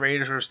felt like the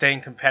Raiders were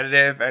staying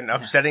competitive and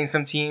upsetting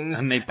some teams,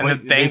 and the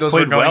Bengals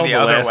were going the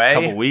other way.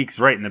 Couple weeks,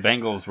 right? And the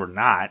Bengals were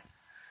not.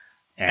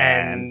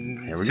 And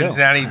here we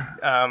Cincinnati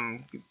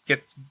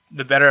gets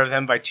the better of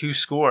them by 2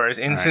 scores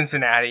in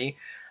Cincinnati.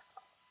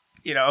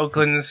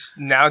 Oakland's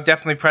now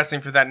definitely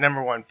pressing for that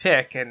number 1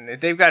 pick,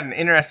 and they've got an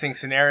interesting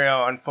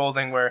scenario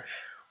unfolding where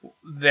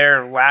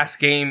their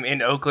last game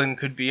in Oakland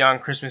could be on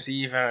Christmas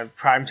Eve and a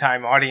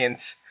primetime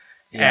audience,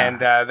 and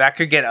that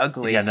could get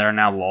ugly. Yeah, there are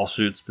now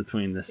lawsuits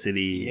between the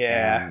city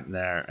and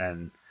there,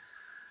 and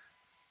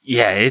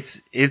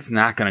it's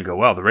not going to go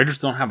well. The Raiders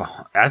don't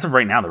have as of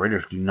right now, the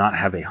Raiders do not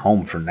have a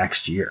home for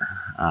next year.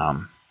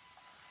 Kind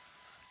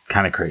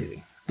of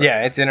crazy.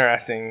 Yeah, it's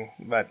interesting,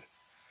 but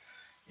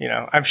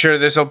I'm sure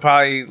this will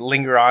probably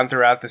linger on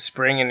throughout the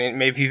spring and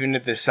maybe even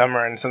into the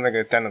summer, and something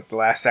get done at the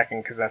last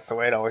second because that's the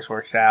way it always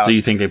works out. So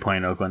you think they play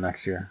in Oakland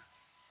next year?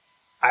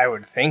 I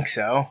would think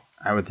so.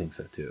 I would think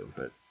so too,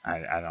 but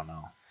I don't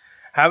know.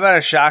 How about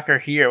a shocker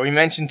here? We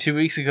mentioned 2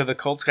 weeks ago the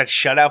Colts got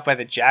shut out by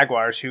the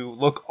Jaguars, who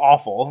look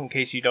awful, in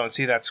case you don't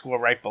see that score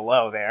right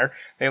below there.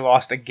 They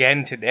lost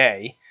again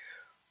today.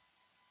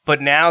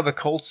 But now the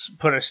Colts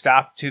put a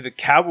stop to the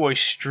Cowboys'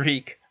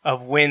 streak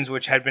of wins,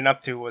 which had been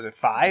up to, was it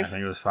 5? I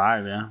think it was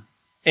 5, yeah.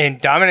 In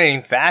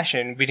dominating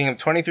fashion, beating them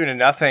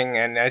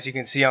 23-0. And as you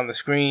can see on the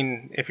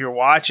screen, if you're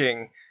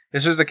watching,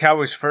 this was the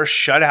Cowboys' first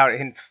shutout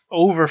in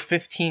over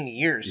 15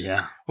 years.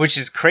 Yeah. Which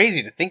is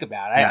crazy to think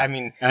about. Yeah.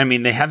 I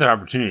mean, they had their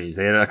opportunities.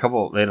 They had like a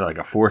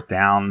 4th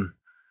down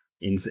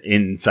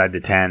inside the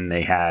 10.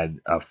 They had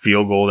a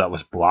field goal that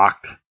was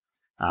blocked.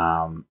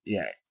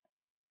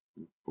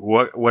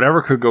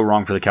 Whatever could go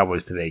wrong for the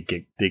Cowboys today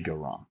did go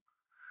wrong.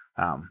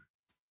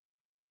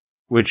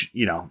 Which,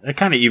 it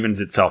kind of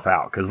evens itself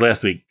out, because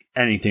last week,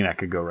 anything that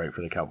could go right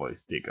for the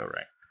Cowboys did go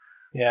right.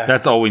 Yeah.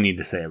 That's all we need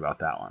to say about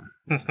that one.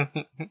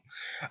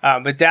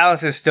 But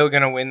Dallas is still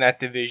going to win that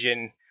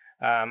division.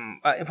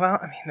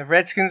 The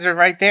Redskins are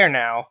right there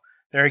now.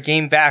 They're a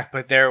game back,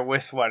 but they're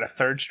with, a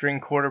 3rd-string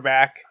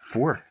quarterback?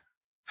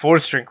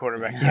 4th-string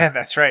quarterback. Yeah,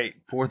 that's right.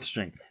 4th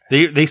string.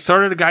 They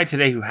started a guy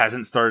today who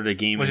hasn't started a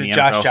game in the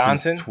NFL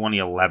since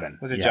 2011.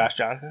 Was it Josh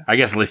Johnson? I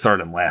guess they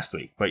started him last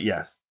week, but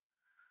yes.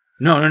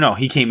 No.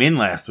 He came in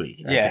last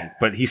week, I think.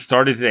 But he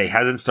started today.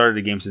 Hasn't started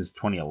a game since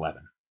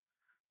 2011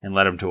 and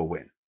led him to a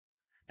win.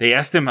 They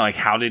asked him,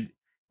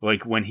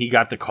 when he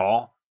got the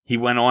call, he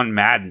went on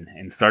Madden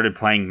and started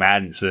playing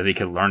Madden so that he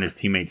could learn his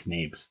teammates'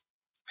 names.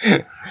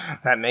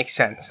 That makes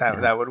sense.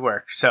 That would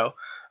work. So,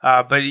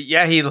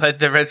 he led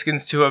the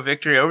Redskins to a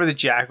victory over the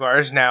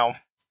Jaguars. Now,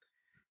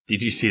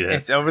 did you see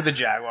this? It's over the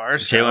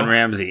Jaguars. Jalen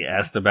Ramsey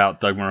asked about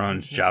Doug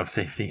Marone's job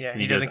safety. Yeah,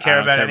 he doesn't care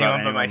about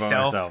anyone but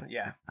myself.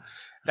 Yeah.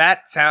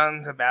 That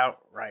sounds about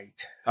right.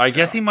 I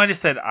guess he might have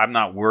said, I'm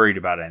not worried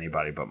about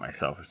anybody but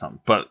myself or something.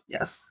 But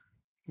yes.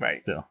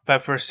 Right. Still.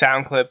 But for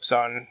sound clips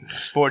on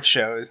sports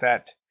shows,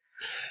 that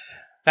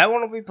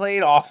one will be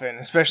played often,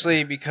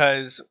 especially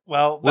because,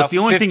 it's the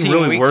only thing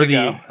really worthy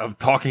of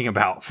talking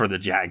about for the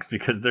Jags,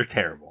 because they're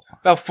terrible.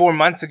 About 4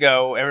 months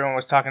ago, everyone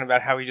was talking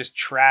about how he just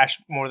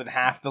trashed more than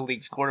half the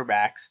league's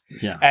quarterbacks.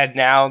 Yeah. And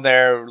now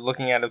they're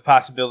looking at the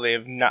possibility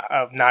of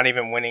not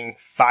even winning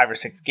 5 or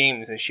 6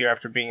 games this year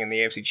after being in the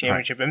AFC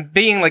Championship and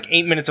being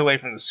 8 minutes away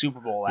from the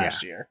Super Bowl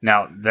last year.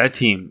 Now, that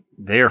team,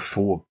 they are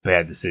full of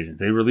bad decisions.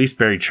 They released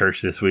Barry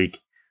Church this week,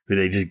 who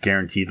they just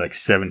guaranteed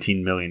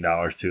 $17 million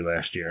to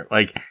last year.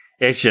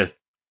 It's just,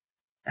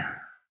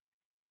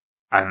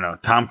 I don't know.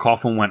 Tom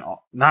Coughlin went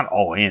not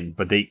all in,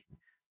 but they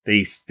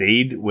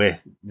stayed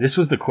with, this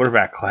was the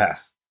quarterback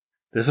class.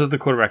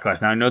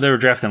 Now, I know they were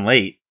drafting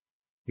late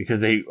because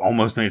they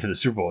almost made it to the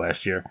Super Bowl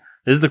last year.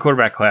 This is the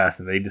quarterback class,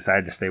 and they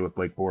decided to stay with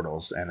Blake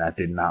Bortles, and that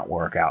did not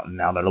work out. And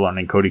now they're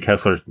learning Cody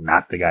Kessler's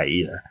not the guy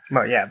either.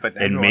 Well, yeah, but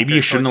and maybe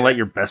you shouldn't have let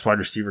your best wide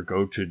receiver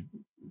go to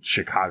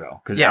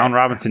Chicago because Yeah. Allen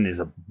Robinson is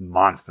a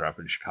monster up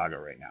in Chicago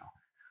right now.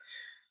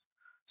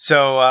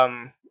 So,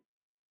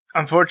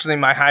 unfortunately,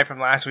 my high from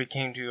last week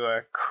came to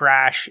a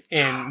crash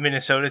in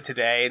Minnesota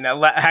today. And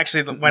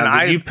actually, when Now,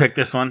 did you pick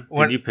this one?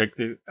 when- Did you pick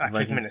the I picked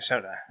Vikings?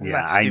 Minnesota. I'm Yeah,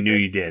 not I knew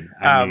stupid. you did.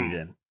 I knew you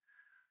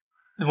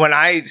did. When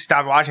I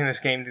stopped watching this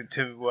game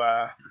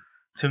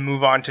to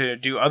move on to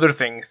do other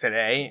things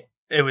today,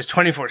 it was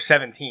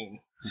 24-17.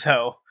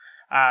 So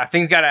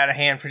things got out of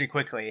hand pretty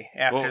quickly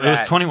after Well, that. it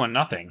was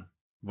 21-0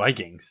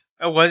 Vikings.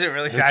 Oh, was it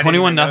really? It See, I was didn't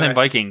even 21-0 know that.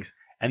 Vikings,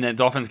 and then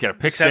Dolphins get a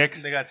pick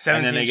six. They got and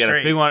 17 then they get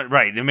straight. a big one.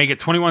 Right, they make it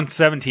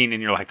 21-17,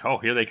 and you're like, oh,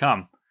 here they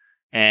come.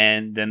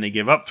 And then they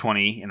give up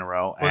 20 in a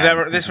row.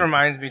 Well, and- this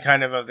reminds me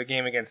kind of the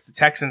game against the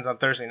Texans on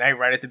Thursday night,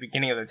 right at the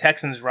beginning of the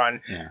Texans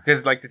run, Yeah.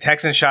 because like the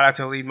Texans shot out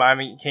to a lead,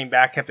 Miami came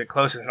back, kept it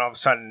close, and then all of a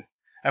sudden,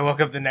 I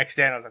woke up the next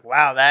day and I was like,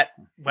 "Wow, that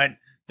went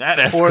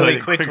that poorly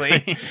escalated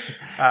quickly."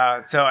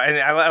 So, and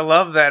I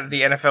love that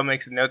the NFL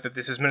makes a note that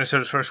this is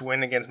Minnesota's first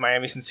win against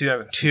Miami since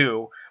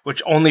 2002,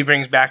 which only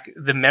brings back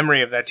the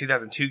memory of that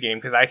 2002 game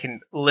because I can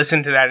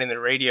listen to that in the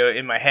radio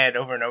in my head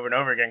over and over and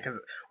over again because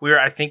we were,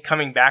 I think,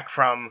 coming back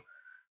from.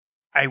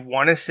 I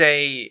want to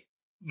say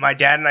my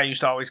dad and I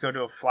used to always go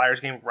to a Flyers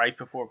game right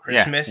before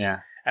Christmas, Yeah.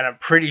 and I'm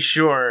pretty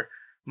sure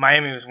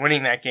Miami was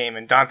winning that game,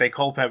 and Dante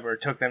Culpepper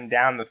took them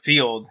down the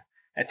field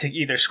and to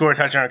either score a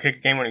touchdown or kick a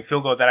game-winning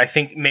field goal that I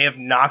think may have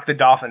knocked the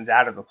Dolphins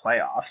out of the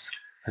playoffs.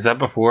 Is that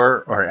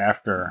before or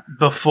after?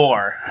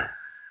 Before.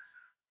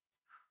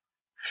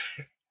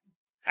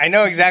 I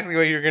know exactly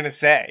what you're going to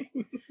say.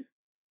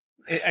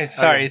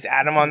 Sorry, is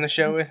Adam on the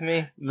show with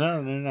me?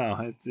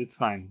 No. It's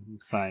fine.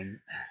 It's fine.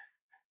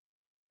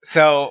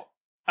 So,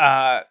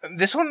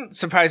 this one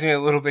surprised me a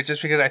little bit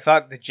just because I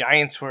thought the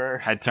Giants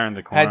Had turned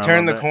the corner. had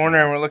turned a the little corner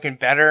bit. and were looking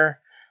better.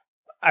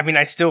 I mean,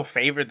 I still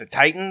favored the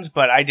Titans,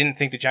 but I didn't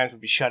think the Giants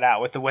would be shut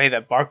out with the way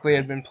that Barkley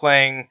had been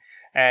playing.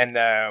 And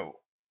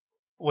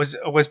was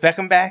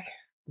Beckham back?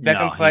 No,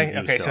 Beckham he play? was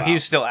Okay, still so out. he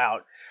was still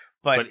out.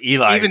 But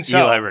Eli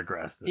Eli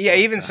regressed. yeah,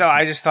 even so,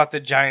 I just thought the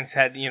Giants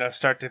had,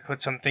 start to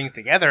put some things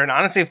together. And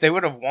honestly, if they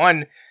would have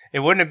won, it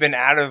wouldn't have been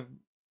out of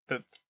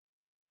the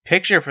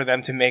picture for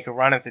them to make a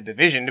run at the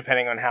division,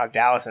 depending on how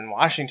Dallas and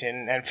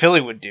Washington and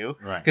Philly would do.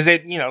 Right. Because they,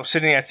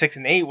 sitting at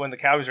 6-8 when the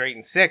Cowboys are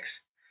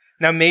 8-6.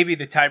 Now maybe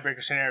the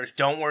tiebreaker scenarios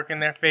don't work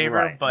in their favor,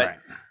 Right, but right.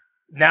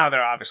 now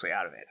they're obviously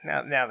out of it.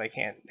 Now they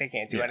can't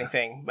do Yeah.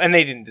 anything, and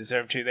they didn't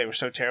deserve to. They were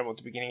so terrible at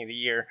the beginning of the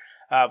year.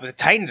 But the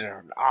Titans are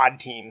an odd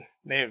team.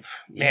 They've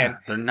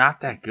They're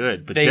not that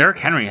good. But They- Derrick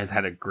Henry has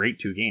had a great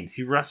 2 games.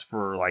 He rushed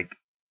for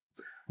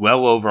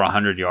well over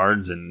 100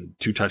 yards and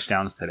 2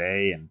 touchdowns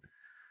today. And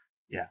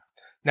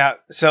now.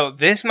 So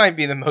this might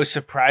be the most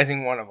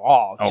surprising one of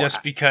all, Oh,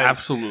 just because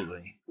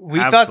absolutely, we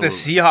thought the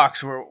Absolutely.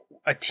 Seahawks were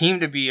a team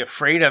to be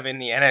afraid of in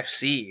the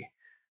NFC,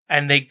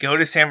 and they go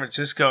to San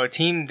Francisco, a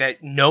team that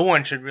no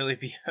one should really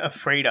be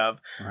afraid of.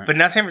 Right. But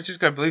now San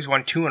Francisco, I believe,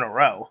 won 2 in a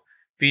row.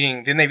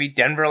 Didn't they beat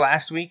Denver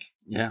last week?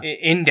 yeah,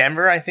 In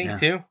Denver, I think, Yeah.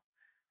 too.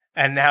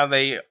 And now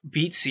they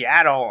beat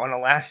Seattle on a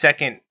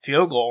last-second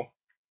field goal.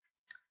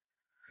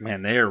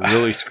 man, they are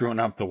really screwing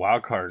up the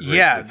wild card race.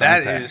 Yeah, this,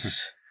 aren't they?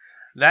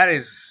 that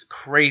is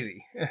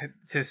crazy.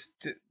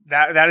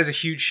 That is a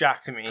huge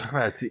shock to me. Talk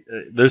about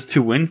those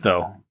 2 wins,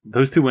 though.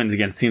 Those 2 wins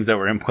against teams that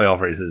were in playoff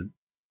races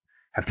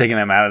have taken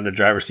them out of the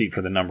driver's seat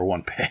for the number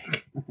 1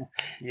 pick.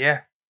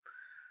 Yeah.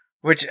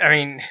 Which, I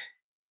mean,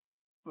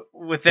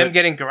 with them But-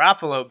 getting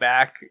Garoppolo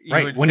back, you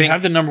Right. would When think you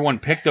have the number 1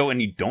 pick, though,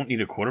 and you don't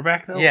need a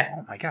quarterback, though? Yeah.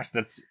 Oh, my gosh.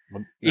 That's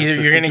either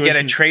the you're going to get a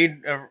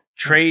situation-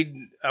 trade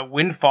a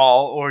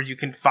windfall, or you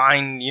can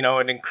find,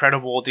 an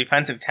incredible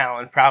defensive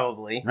talent,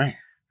 probably. Right.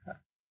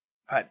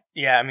 But,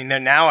 yeah, I mean,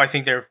 I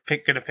think they're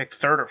going to pick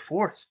 3rd or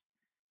 4th.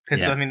 Because,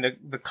 Yeah. I mean,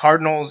 the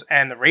Cardinals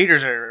and the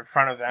Raiders are in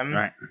front of them.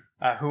 Right.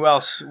 Who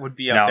else would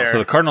be up Now, there? so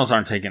the Cardinals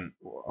aren't taking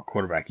a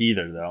quarterback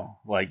either, though.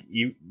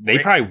 They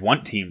Right. probably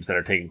want teams that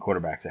are taking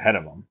quarterbacks ahead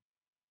of them.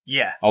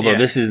 Yeah. Although yeah.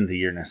 this isn't the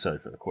year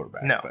necessarily for the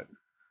quarterback. No. But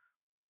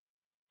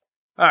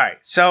All right,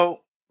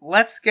 so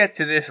let's get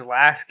to this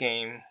last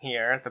game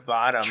here at the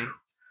bottom.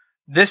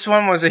 This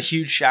one was a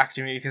huge shock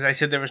to me because I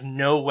said there was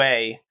no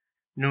way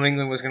New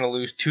England was going to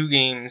lose 2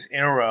 games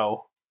in a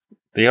row.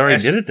 they already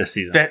That's- did it this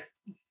season. That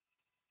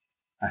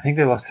I think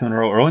they lost 2 in a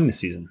row early in the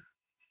season.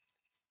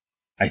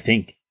 I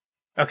think.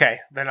 okay,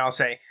 then I'll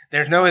say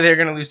there's no way they're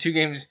going to lose 2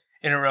 games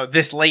in a row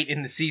this late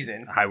in the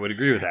season. I would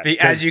agree with that.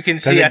 As you can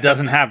see, because at it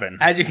doesn't happen.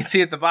 As you can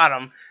see at the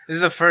bottom, this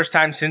is the first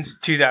time since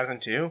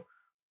 2002,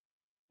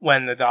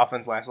 when the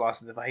Dolphins last lost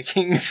to the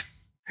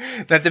Vikings,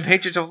 that the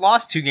Patriots have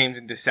lost 2 games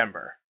in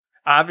December.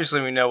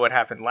 Obviously, we know what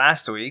happened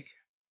last week.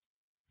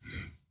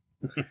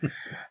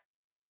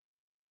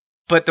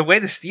 But the way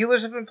the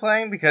Steelers have been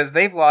playing, because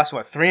they've lost,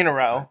 3 in a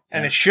row,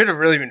 and Yeah. it should have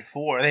really been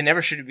 4. They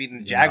never should have beaten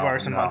the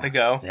Jaguars a No. month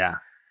ago. Yeah.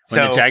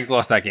 When the So, Jags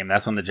lost that game,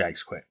 that's when the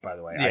Jags quit, by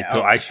the way.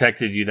 Yeah, I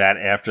texted you that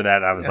after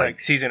that. I was like,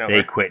 season over.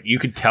 they quit. You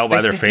could tell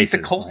by their They faces.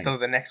 beat the Colts, like, though,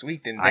 the next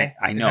week, didn't they?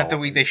 I know. Isn't that the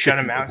week they shut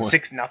them out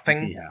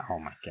 6-0? Yeah, oh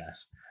my gosh.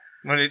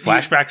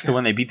 Flashbacks to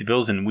when they beat the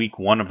Bills in Week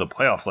 1 of the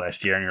playoffs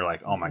last year, and you're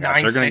like, "Oh my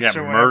gosh, they're going to 9-6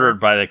 get or murdered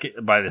by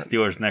the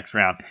Steelers next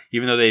round,"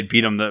 even though they had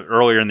beat them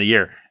earlier in the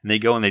year. And they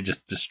go and they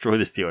just destroy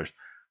the Steelers.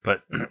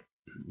 But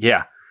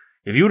yeah,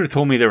 if you would have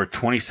told me there were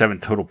 27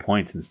 total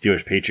points in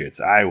Steelers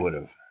Patriots, I would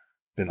have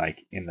been like,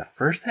 in the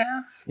first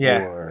half.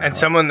 And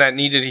someone that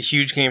needed a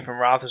huge game from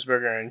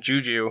Roethlisberger and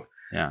Juju,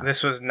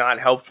 this was not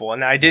helpful.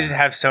 And I did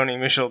have Sony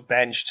Michel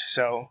benched,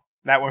 so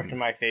that worked in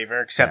my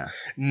favor, except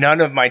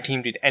none of my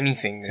team did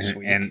anything this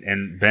week.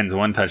 And Ben's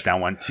one touchdown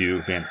went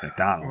to Vance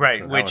McDonald. Right,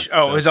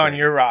 so it was on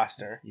your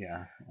roster.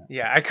 Yeah.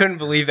 Yeah, I couldn't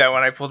believe that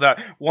when I pulled out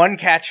 1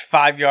 catch,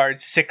 5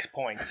 yards, 6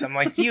 points. I'm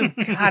like, you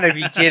gotta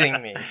be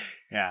kidding me.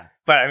 Yeah.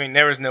 But, I mean,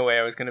 there was no way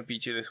I was going to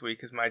beat you this week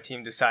because my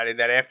team decided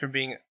that after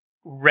being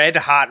red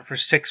hot for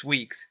 6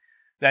 weeks,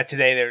 that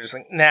today they were just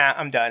like, nah,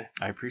 I'm done.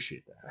 I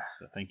appreciate that.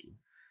 So thank you.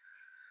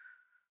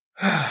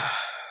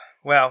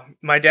 Well,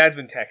 my dad's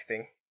been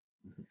texting.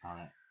 All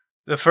right.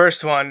 The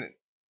first one,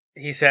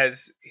 he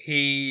says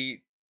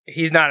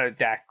he's not a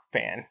Dak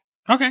fan.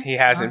 Okay. He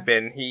hasn't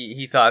been.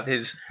 He thought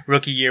his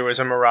rookie year was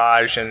a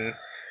mirage, and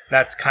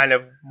that's kind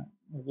of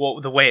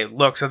the way it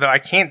looks. Although I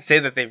can't say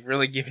that they've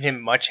really given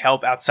him much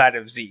help outside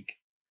of Zeke.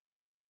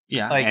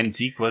 Yeah, and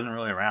Zeke wasn't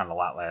really around a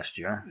lot last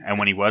year. And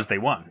when he was, they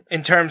won.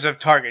 In terms of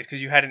targets,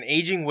 because you had an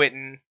aging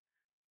Witten.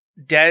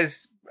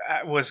 Dez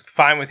was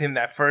fine with him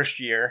that first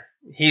year.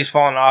 He's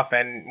fallen off,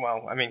 and,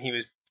 well, I mean, he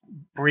was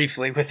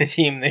briefly with the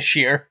team this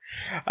year.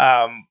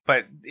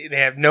 But they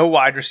have no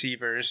wide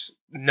receivers.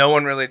 No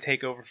one really to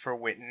take over for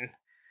Witten.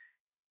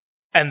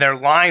 And their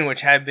line,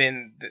 which had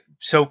been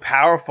so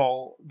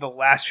powerful the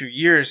last few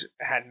years,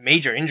 had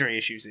major injury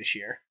issues this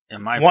year.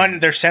 In my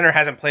opinion, their center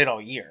hasn't played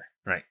all year.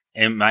 Right.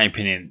 In my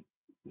opinion,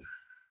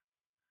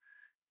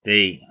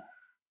 this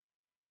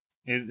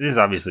is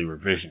obviously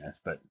revisionist,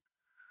 but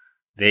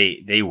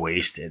they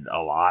wasted a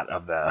lot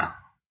of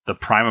the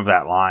prime of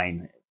that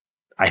line.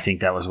 I think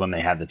that was when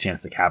they had the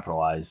chance to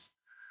capitalize,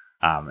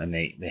 and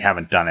they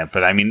haven't done it.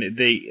 But I mean,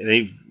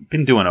 they've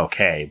been doing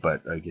okay,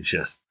 but like it's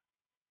just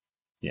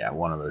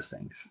one of those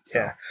things.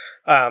 So.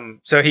 Yeah.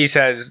 So he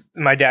says,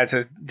 my dad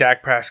says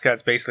Dak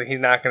Prescott's basically he's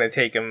not going to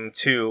take him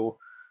to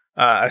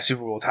a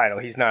Super Bowl title.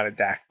 He's not a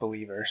Dak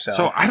believer.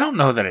 So I don't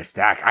know that it's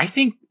Dak. I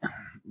think,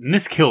 and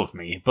this kills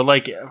me, but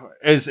like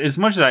as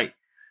much as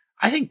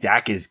I think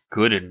Dak is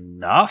good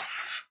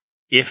enough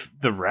if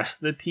the rest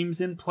of the team's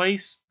in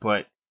place,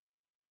 but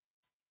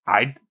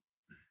I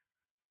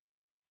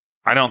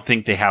don't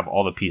think they have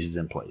all the pieces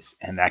in place,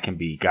 and that can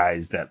be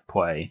guys that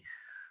play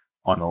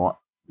on the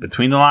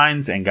between the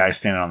lines and guys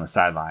standing on the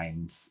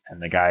sidelines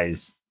and the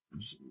guys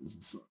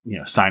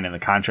signing the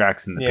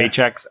contracts and the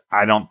paychecks.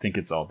 I don't think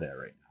it's all there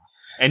right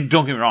now. And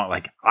don't get me wrong,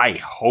 like I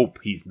hope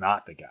he's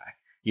not the guy.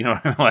 You know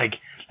what I mean? Like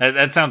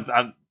that sounds.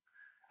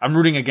 I'm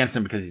rooting against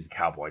him because he's a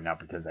Cowboy, not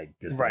because I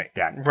dislike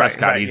Dak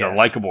Prescott. He's a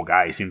likable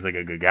guy. He seems like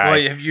a good guy.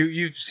 Well, have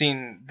you've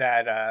seen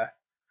that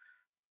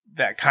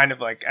that kind of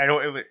like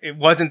it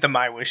wasn't the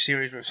My Wish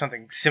series, but it was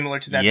something similar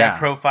to that, that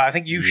profile. I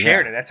think you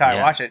shared it. That's how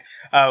I watched it.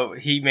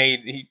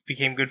 He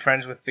became good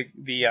friends with the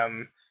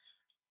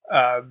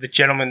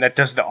gentleman that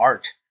does the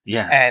art.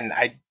 Yeah, and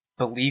I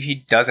believe he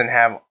doesn't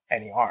have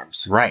any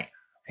arms. Right.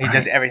 He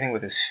does everything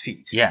with his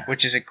feet. Yeah,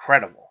 which is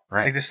incredible.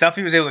 Right. Like the stuff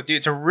he was able to do.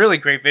 It's a really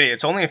great video.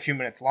 It's only a few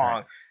minutes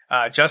long.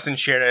 Right. Justin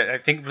shared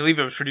it. I believe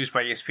it was produced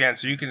by ESPN,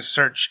 so you can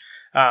search.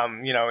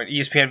 An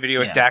ESPN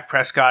video with Dak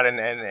Prescott and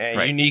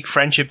a unique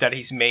friendship that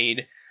he's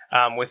made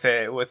with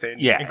an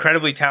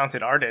incredibly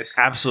talented artist.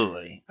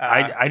 Absolutely.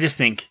 I just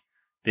think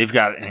they've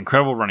got an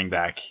incredible running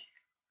back.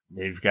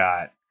 They've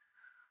got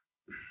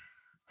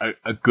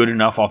a good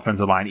enough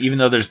offensive line, even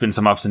though there's been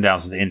some ups and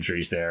downs with the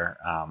injuries there.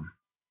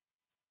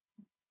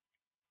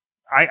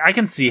 I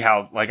can see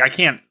how, like, I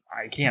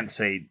can't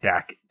say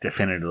Dak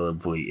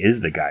definitively is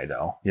the guy,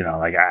 though.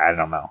 I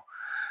don't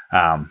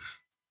know.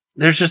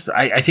 There's just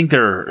I think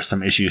there are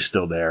some issues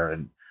still there,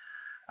 and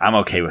I'm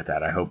okay with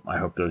that. I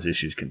hope those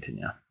issues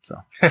continue. So,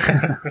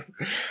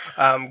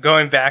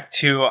 going back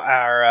to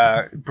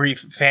our brief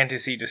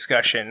fantasy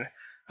discussion,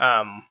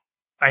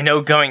 I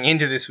know going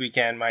into this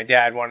weekend, my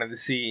dad wanted to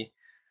see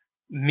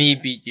me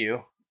beat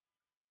you,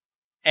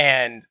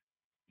 and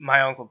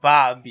my Uncle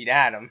Bob beat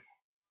Adam.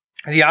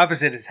 The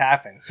opposite has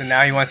happened. So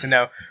now he wants to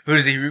know, who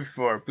does he root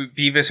for,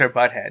 Beavis or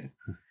Butthead?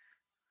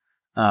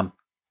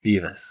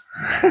 Beavis.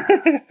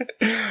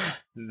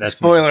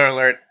 Spoiler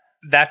alert,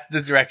 that's the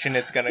direction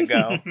it's going to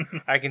go.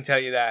 I can tell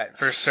you that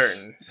for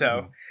certain.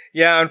 So,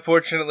 yeah,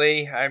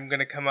 unfortunately, I'm going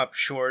to come up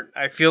short.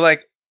 I feel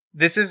like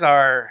this is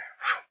our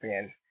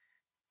 15th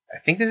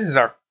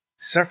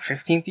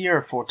year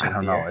or 14th year? I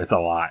don't know. It's a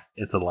lot.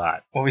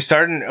 Well, we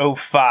started in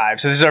 2005,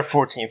 so this is our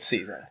 14th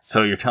season.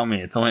 So you're telling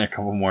me it's only a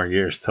couple more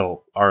years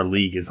till our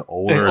league is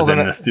older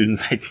than the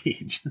students I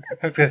teach.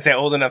 I was going to say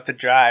old enough to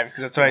drive,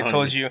 because that's what I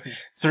told you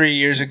 3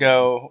 years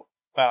ago.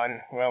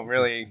 Well,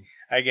 really,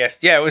 I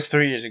guess, it was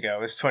 3 years ago.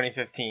 It was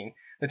 2015.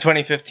 The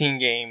 2015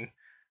 game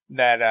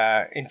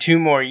that in 2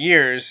 more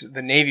years,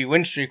 the Navy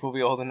win streak will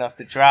be old enough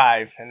to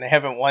drive, and they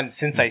haven't won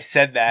since I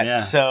said that. Yeah.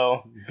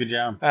 So good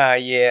job.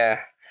 Yeah.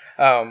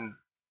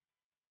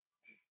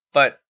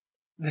 But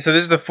so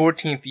this is the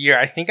 14th year.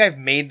 I think I've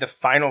made the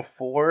Final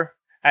Four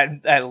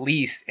at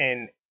least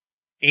in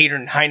 8 or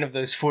 9 of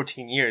those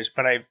 14 years,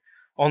 but I've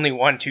only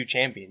won 2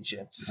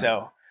 championships.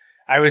 So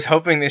I was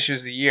hoping this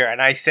was the year,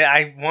 and I said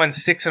I won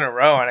 6 in a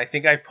row, and I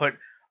think I put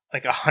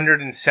like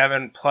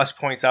 107 plus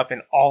points up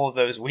in all of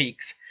those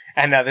weeks.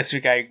 And now this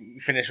week I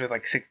finished with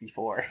like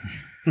 64.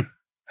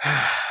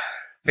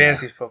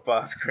 Fantasy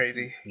football is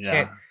crazy.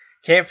 Yeah.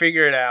 Can't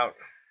figure it out.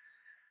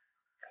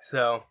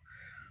 So,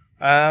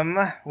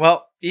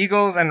 well,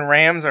 Eagles and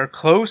Rams are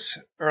close,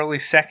 early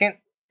second.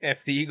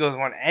 If the Eagles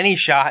want any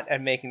shot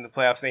at making the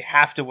playoffs, they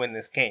have to win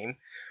this game.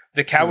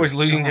 The Cowboys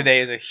losing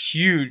today is a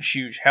huge,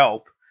 huge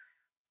help.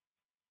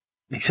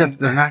 Except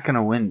they're not going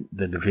to win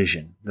the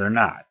division. They're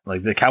not.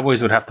 Like, the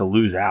Cowboys would have to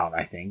lose out,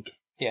 I think.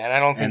 Yeah, and I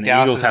don't think And the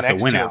Dallas' Eagles have to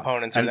next win 2 out.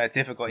 opponents And- are that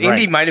difficult. right.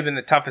 Indy might have been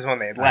the toughest one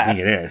they had left. I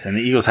think it is. And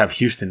the Eagles have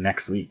Houston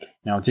next week.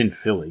 Now, it's in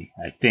Philly,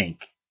 I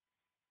think.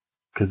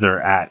 Because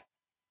they're at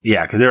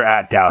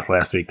Dallas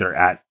last week. They're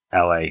at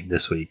LA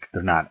this week.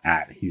 They're not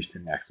at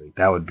Houston next week.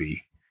 That would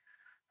be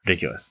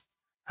ridiculous.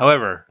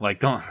 However,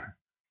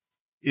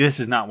 this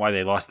is not why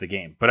they lost the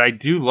game. But I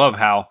do love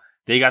how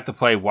they got to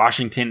play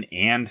Washington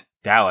and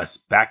Dallas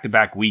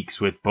back-to-back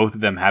weeks with both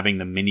of them having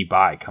the mini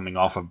bye coming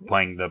off of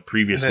playing the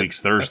previous week's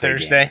Thursday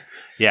game.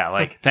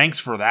 Yeah, thanks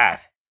for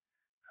that.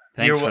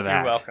 Thanks for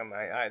that. You're welcome.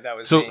 That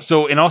was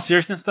So in all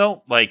seriousness,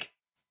 though,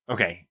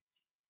 okay,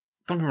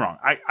 don't get me wrong.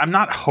 I'm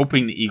not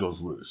hoping the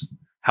Eagles lose.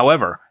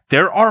 However,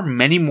 there are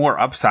many more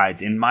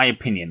upsides, in my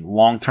opinion,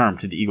 long-term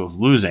to the Eagles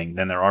losing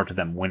than there are to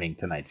them winning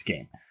tonight's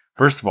game.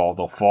 First of all,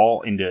 they'll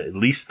fall into at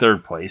least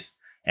 3rd place,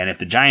 and if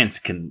the Giants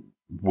can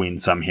win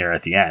some here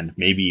at the end,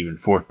 maybe even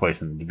 4th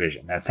place in the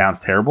division. That sounds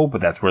terrible,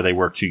 but that's where they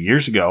were 2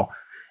 years ago,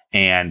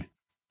 and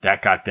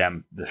that got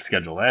them the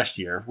schedule last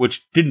year,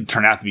 which didn't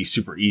turn out to be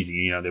super easy.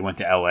 You know, they went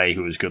to LA,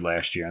 who was good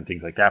last year, and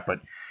things like that, but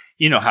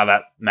you know how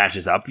that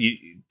matches up.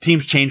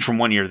 Teams change from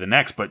one year to the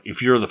next, but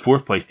if you're the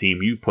 4th place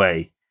team, you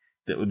play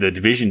the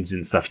divisions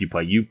and stuff you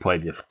play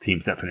the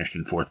teams that finished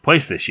in 4th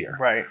place this year.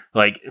 Right.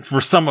 Like, for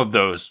some of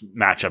those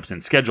matchups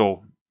and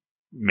schedule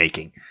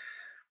making.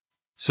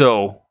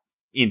 So,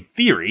 in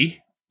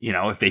theory, you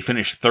know, if they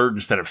finish 3rd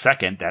instead of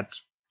 2nd,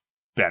 that's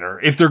better.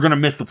 If they're going to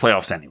miss the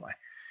playoffs anyway.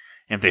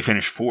 And if they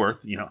finish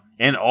 4th, you know,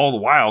 and all the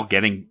while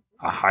getting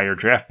a higher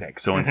draft pick.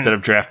 So instead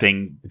of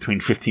drafting between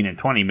 15 and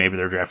 20, maybe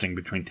they're drafting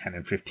between 10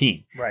 and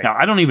 15. Right. Now,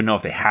 I don't even know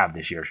if they have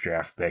this year's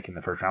draft pick in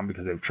the 1st round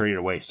because they've traded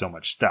away so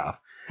much stuff.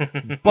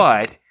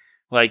 But,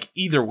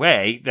 either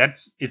way,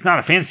 it's not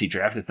a fantasy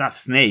draft. It's not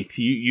snaked.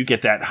 You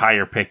get that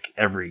higher pick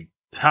every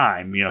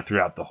time, you know,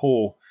 throughout the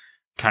whole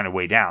kind of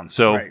way down.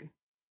 So, Right.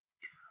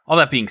 all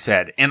that being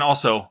said, and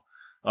also,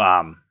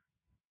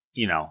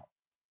 you know,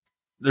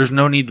 there's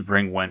no need to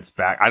bring Wentz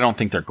back. I don't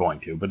think they're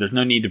going to, but there's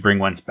no need to bring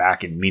Wentz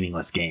back in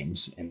meaningless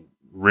games and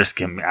risk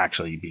him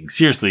actually being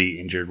seriously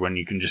injured when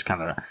you can just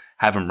kind of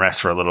have him rest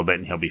for a little bit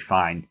and he'll be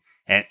fine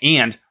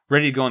and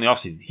ready to go in the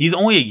offseason. He's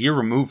only a year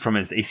removed from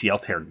his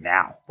ACL tear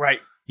now. Right.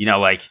 You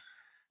know,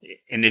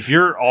 and if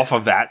you're off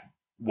of that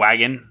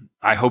wagon,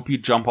 I hope you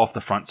jump off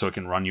the front so it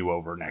can run you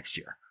over next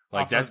year.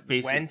 That's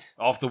basically Wentz?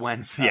 off the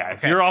Wentz. Oh, Yeah, okay.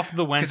 if you're off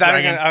the Wentz Because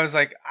wagon, I was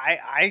like,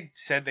 I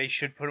said they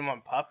should put him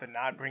on PUP and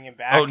not bring him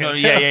back. oh no,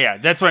 yeah.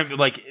 That's what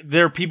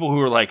there are people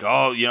who are like,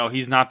 oh, you know,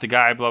 he's not the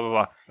guy, blah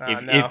blah blah.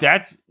 No. If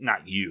that's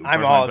not you, I'm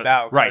personally, all but-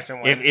 about right.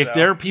 Carson Wentz, If so.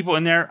 there are people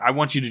in there, I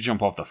want you to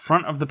jump off the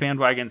front of the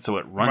bandwagon so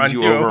it runs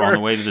you you over on over. the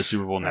way to the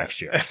Super Bowl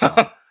next year. So.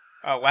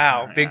 Oh,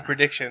 wow. Big Yeah.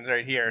 predictions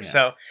right here. Yeah.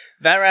 So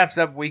that wraps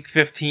up week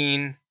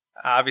 15.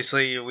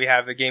 Obviously, we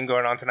have the game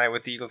going on tonight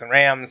with the Eagles and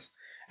Rams,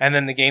 and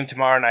then the game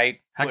tomorrow night.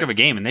 Heck of a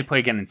game, and they play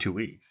again in 2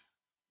 weeks.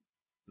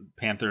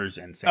 Panthers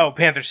and Saints. Oh,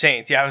 Panthers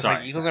Saints. Yeah, I was Sorry,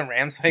 like, Eagles sorry. and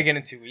Rams play again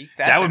in 2 weeks?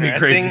 That's that would be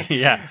interesting. crazy.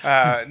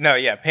 Yeah. No,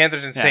 yeah,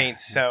 Panthers and Yeah.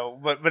 Saints. So,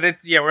 but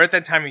we're at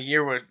that time of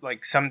year where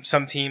some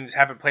teams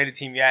haven't played a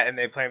team yet, and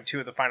they play them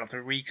 2 of the final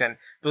 3 weeks. And I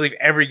believe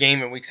every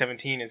game in week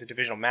 17 is a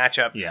divisional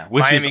matchup. Yeah,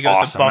 which Miami is goes to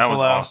awesome. That was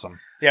Buffalo. awesome.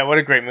 Yeah, what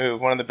a great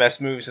move! One of the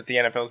best moves that the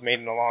NFL's made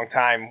in a long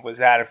time was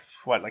that of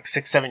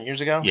 6-7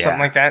 years ago, Yeah. something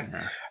like that.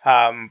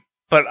 Yeah.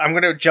 But I'm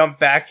going to jump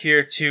back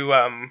here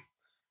to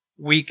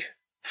week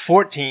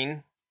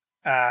 14.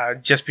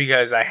 Just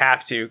because I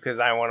have to, because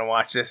I want to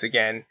watch this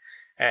again,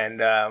 and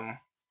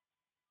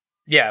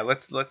yeah,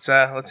 let's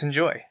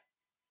enjoy.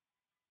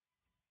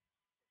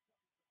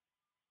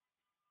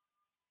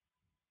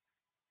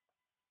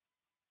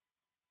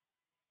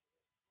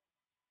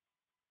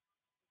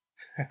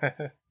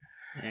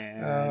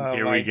 And Oh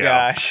here my we go.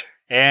 gosh!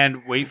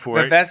 And wait for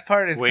The it. best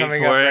part is Wait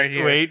coming for up it. right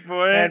here. Wait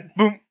for it. And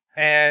boom,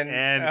 and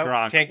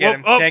Gronk. can't get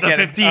him. Oh, Can't the get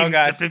 15. him. Oh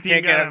gosh, The 15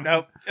 can't get got him. him.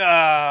 Nope.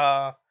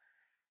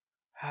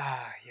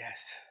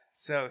 Yes,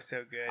 so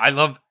good. I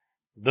love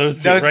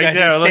those Those right guys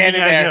there. just Looking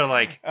standing at there. you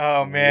like,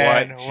 Oh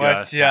man, what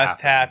just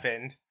just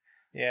happened?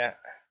 Yeah,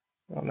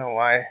 I don't know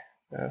why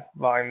the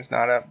volume's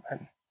not up.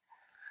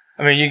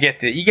 I mean, you get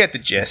the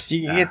gist.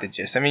 You get the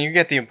gist. I mean, you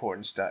get the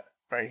important stuff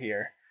right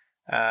here.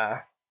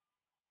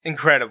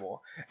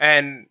 Incredible.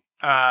 And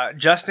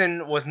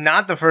Justin was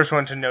not the first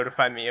one to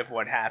notify me of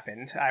what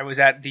happened. I was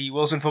at the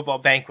Wilson Football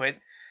Banquet,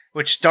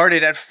 which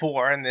started at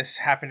 4, and this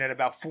happened at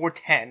about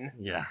 4:10.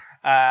 Yeah.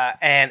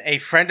 And a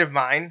friend of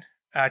mine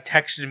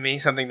texted me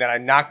something that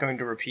I'm not going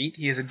to repeat.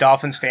 He is a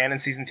Dolphins fan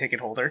and season ticket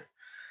holder.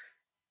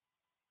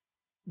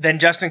 Then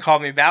Justin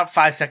called me about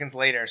 5 seconds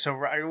later. So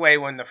right away,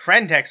 when the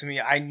friend texted me,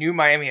 I knew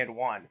Miami had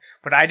won,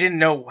 but I didn't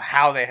know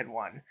how they had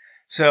won.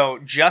 So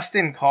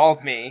Justin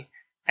called me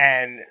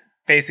and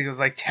basically was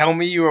like, "Tell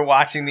me you were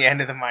watching the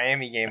end of the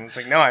Miami game." I was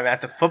like, "No, I'm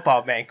at the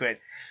football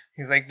banquet."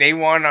 He's like, "They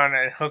won on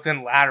a hook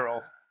and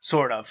lateral,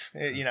 sort of.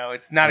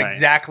 It's not Right.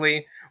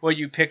 exactly what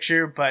you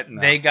picture, but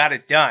they got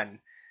it done."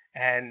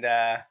 And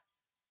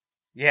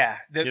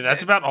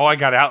That's about all I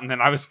got out, and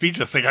then I was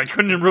speechless. Like I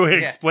couldn't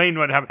really explain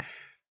what happened.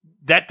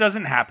 That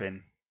doesn't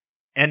happen,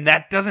 and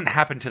that doesn't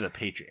happen to the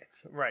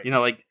Patriots, right.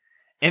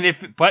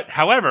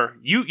 However,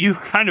 you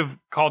kind of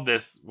called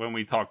this when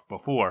we talked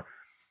before.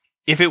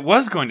 If it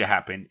was going to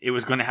happen, it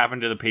was going to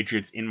happen to the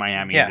Patriots in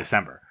Miami in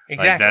December.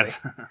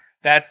 Exactly.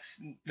 That's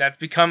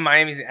become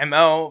Miami's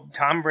MO.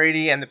 Tom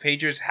Brady and the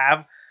Patriots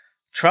have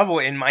trouble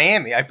in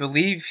Miami. I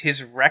believe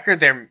his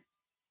record there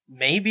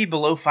may be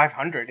below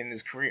 500 in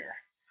his career.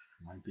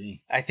 Might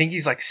be. I think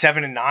he's like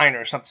 7-9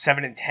 or something,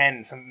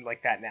 7-10, something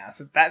like that now.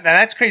 So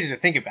that's crazy to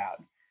think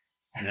about.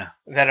 Yeah.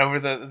 That over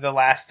the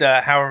last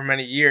however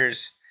many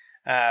years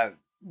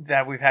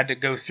that we've had to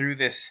go through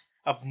this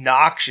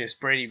obnoxious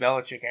Brady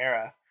Belichick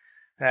era,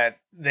 that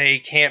they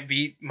can't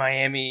beat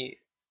Miami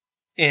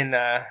in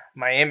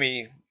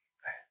Miami,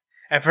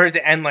 and for it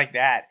to end like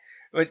that,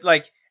 but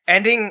like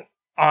ending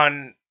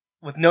on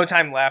with no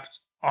time left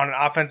on an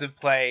offensive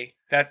play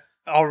that's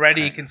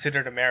already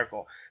considered a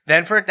miracle.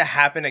 Then for it to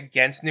happen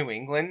against New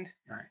England,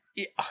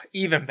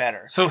 even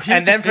better. So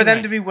and then for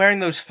them to be wearing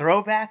those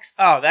throwbacks,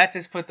 that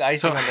just put the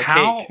icing on the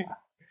cake.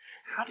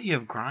 How do you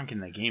have Gronk in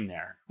the game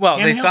there? Well,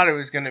 they thought it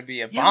was going to be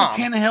a bomb.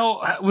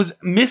 Tannehill was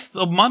missed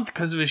a month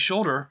because of his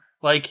shoulder.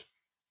 Like,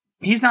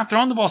 he's not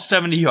throwing the ball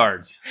 70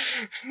 yards.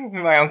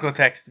 My uncle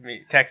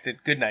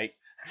texted good night.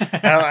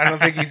 I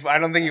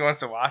don't think he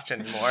wants to watch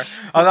anymore.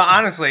 Although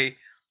honestly,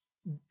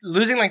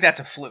 losing like that's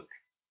a fluke.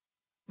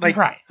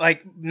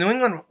 Like New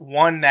England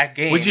won that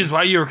game, which is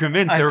why you were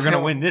convinced they were going to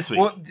win this week.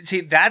 Well,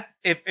 see that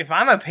if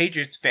I'm a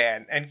Patriots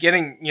fan and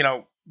getting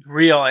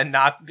real and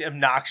not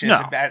obnoxious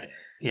and bad,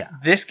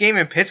 this game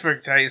in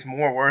Pittsburgh today is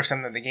more worse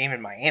than the game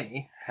in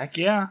Miami. Heck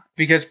yeah,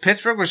 because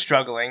Pittsburgh was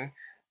struggling.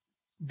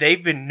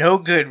 They've been no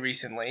good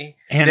recently.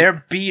 And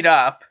they're beat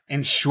up.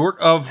 And short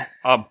of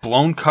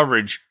blown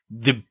coverage,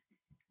 the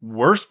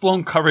worst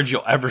blown coverage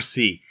you'll ever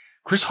see.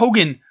 Chris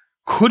Hogan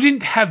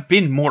couldn't have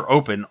been more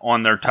open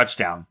on their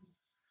touchdown.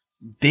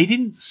 They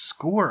didn't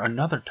score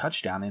another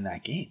touchdown in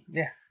that game.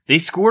 Yeah. They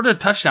scored a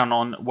touchdown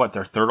on,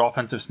 their third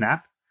offensive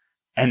snap,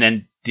 and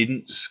then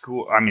didn't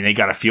score. I mean, they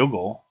got a field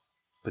goal,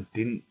 but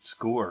didn't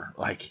score.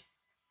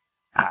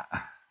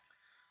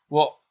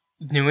 Well,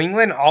 New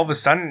England all of a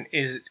sudden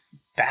is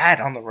bad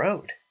on the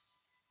road.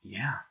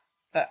 Yeah.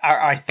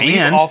 I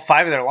believe all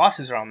 5 of their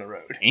losses are on the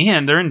road.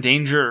 And they're in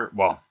danger.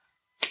 Well,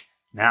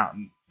 now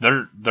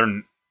they're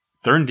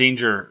in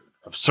danger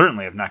of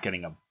not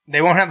getting a.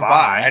 They won't have a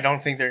bye. I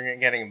don't think they're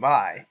getting a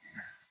bye.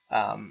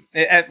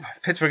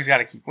 Pittsburgh's got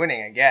to keep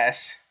winning, I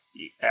guess.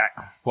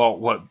 Well,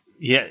 what?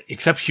 Yeah,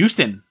 except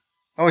Houston.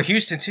 Oh,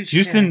 Houston too.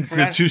 Houston's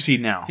the 2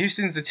 seed now.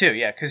 Houston's the 2,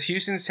 yeah, because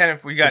Houston's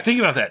 10-4. We got. Think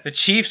about that. The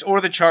Chiefs or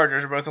the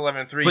Chargers are both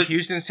 11-3.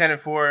 Houston's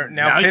 10-4.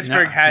 Now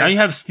Pittsburgh has. Now you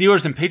have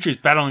Steelers and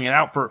Patriots battling it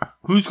out for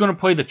who's going to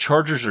play the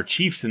Chargers or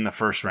Chiefs in the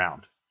first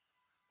round.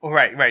 Well,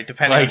 right.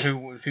 Depending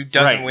on who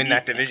doesn't win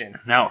that division.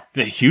 Now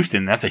the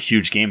Houston, that's a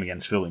huge game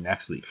against Philly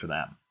next week for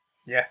them.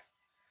 Yeah,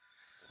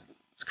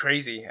 it's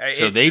crazy.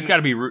 So they've got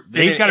to be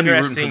rooting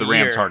for the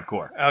Rams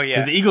hardcore. Oh yeah,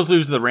 because the Eagles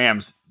lose to the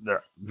Rams,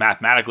 they're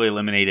mathematically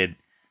eliminated,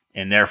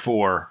 and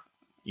therefore,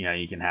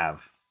 you can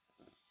have.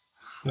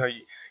 No,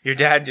 your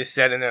dad just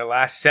said in their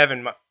last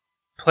 7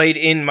 played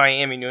in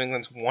Miami, New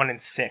England's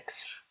 1-6.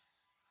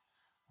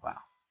 Wow,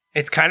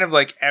 it's kind of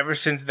like ever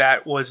since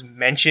that was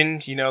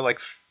mentioned, like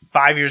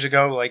 5 years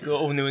ago, like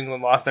New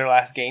England lost their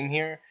last game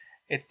here.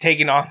 It's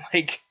taken on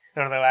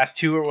or their last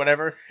 2 or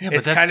whatever. Yeah, but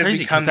it's that's kind of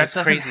crazy become because that this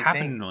doesn't crazy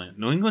happen thing. in New England.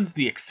 New England's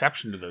the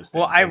exception to those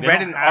things. Well, I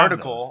read an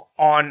article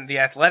on The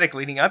Athletic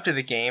leading up to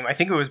the game. I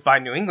think it was by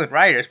New England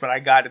writers, but I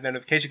got a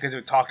notification because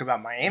it talked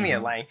about Miami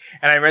at length.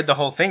 And I read the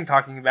whole thing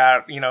talking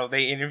about,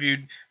 they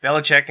interviewed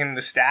Belichick and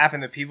the staff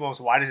and the people.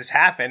 Why does this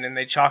happen? And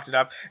they chalked it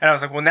up. And I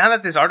was like, well, now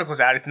that this article's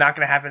out, it's not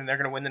going to happen. They're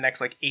going to win the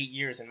next 8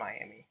 years in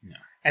Miami. Yeah.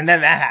 And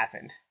then that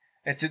happened.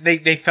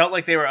 They felt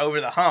like they were over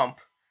the hump,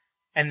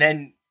 and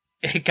then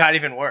it got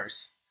even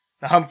worse.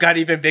 The hump got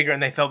even bigger,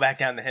 and they fell back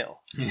down the hill.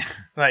 Yeah.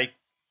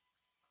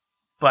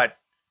 But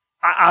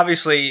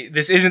obviously,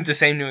 this isn't the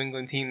same New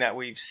England team that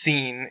we've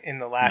seen in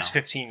the last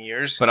 15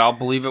 years. But I'll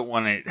believe it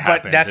when it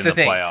happens. But that's in the the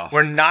thing. Playoffs.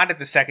 We're not at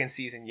the second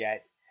season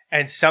yet,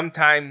 and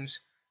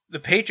sometimes the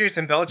Patriots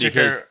and Belichick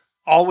are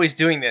always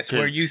doing this,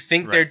 where you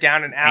think they're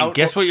down and out. And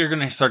guess what? You're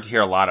going to start to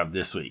hear a lot of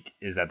this week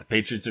is that the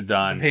Patriots are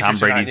done. Tom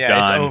Brady's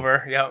done. It's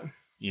over. Yep.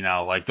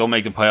 Like they'll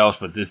make the playoffs,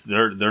 but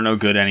they're no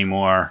good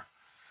anymore.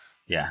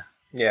 Yeah.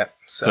 Yeah.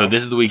 So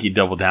this is the week you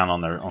double down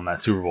on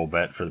that Super Bowl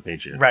bet for the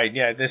Patriots. Right.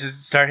 Yeah. This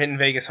is start hitting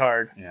Vegas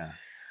hard. Yeah.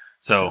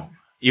 So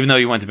even though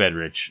you went to bed,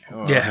 Rich.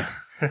 Yeah.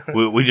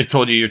 we just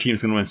told you your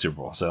team's going to win Super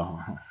Bowl. So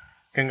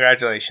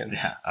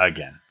congratulations. Yeah.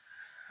 Again.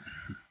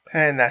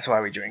 And that's why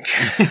we drink.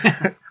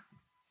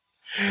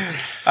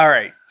 All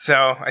right.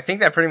 So I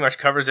think that pretty much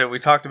covers it. We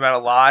talked about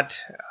a lot,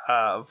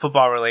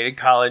 football related,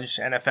 college,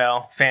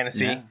 NFL,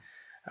 fantasy. Yeah.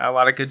 A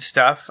lot of good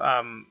stuff.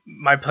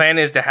 My plan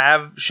is to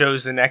have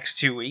shows the next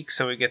 2 weeks,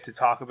 so we get to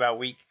talk about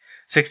week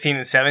 16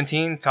 and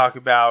 17, talk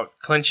about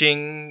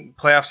clinching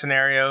playoff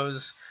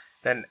scenarios,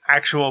 then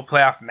actual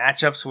playoff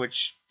matchups,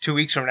 which 2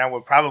 weeks from now we'll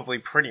probably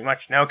pretty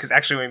much know, because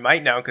actually we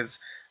might know, because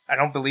I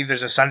don't believe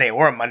there's a Sunday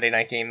or a Monday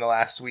night game the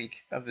last week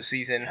of the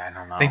season. I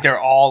don't know. I think they're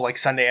all like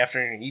Sunday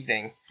afternoon,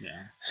 evening.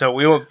 Yeah. So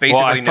we will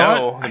basically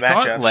know the I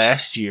thought matchups.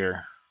 last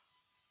year,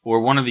 or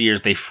one of the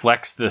years, they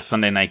flexed the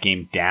Sunday night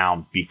game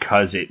down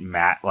because it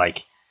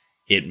mattered.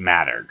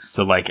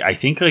 So I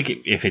think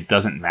if it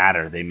doesn't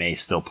matter, they may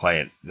still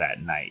play it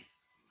that night.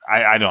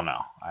 I don't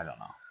know.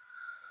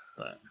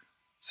 But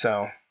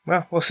So,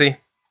 well, we'll see.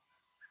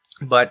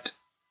 But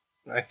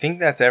I think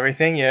that's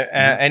everything. Yeah.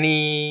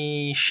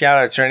 Any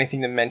shout-outs or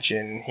anything to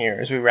mention here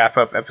as we wrap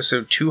up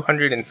episode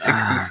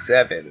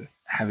 267?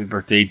 happy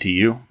birthday to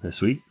you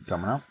this week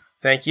coming up.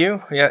 Thank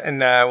you. Yeah, and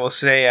we'll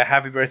say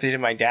happy birthday to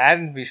my dad.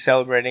 We'll be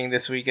celebrating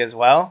this week as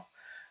well.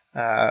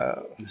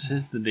 This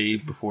is the day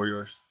before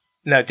yours?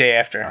 No, day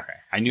after. Okay.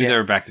 I knew they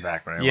were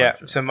back-to-back, but I Yeah, wasn't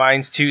sure. so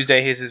mine's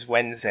Tuesday, his is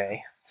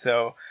Wednesday.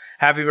 So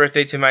happy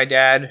birthday to my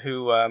dad,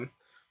 who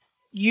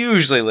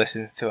usually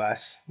listens to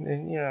us.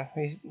 And,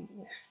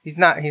 he's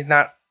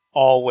not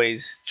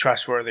always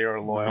trustworthy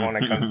or loyal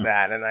when it comes to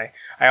that. And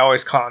I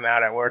always call him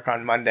out at work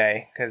on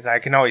Monday because I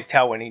can always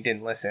tell when he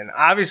didn't listen.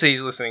 Obviously,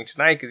 he's listening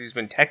tonight because he's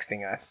been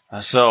texting us.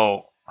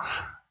 So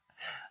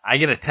I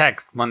get a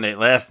text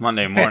last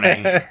Monday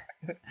morning,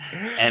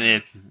 and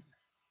it's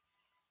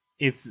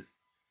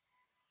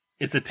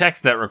a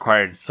text that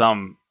required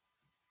some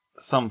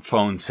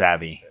phone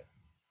savvy.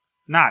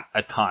 Not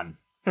a ton,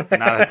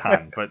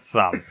 but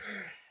some.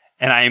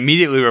 And I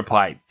immediately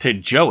replied to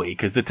Joey,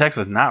 because the text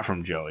was not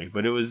from Joey,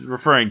 but it was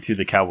referring to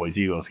the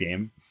Cowboys-Eagles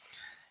game.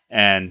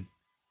 And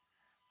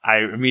I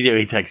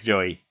immediately text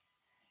Joey,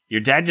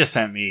 your dad just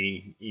sent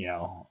me,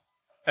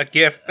 A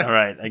gift. all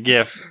right, a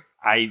gift.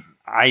 I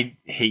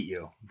hate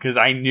you, because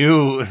I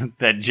knew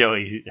that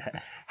Joey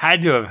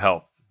had to have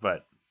helped,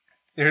 but...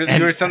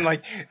 There was something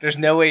like, there's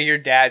no way your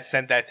dad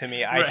sent that to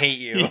me. I Right. hate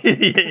you.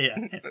 yeah.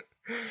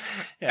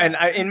 And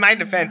in my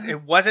defense,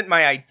 it wasn't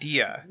my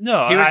idea.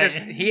 No,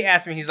 he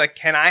asked me, he's like,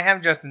 can I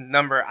have Justin's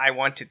number? I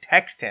want to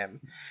text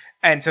him.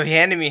 And so he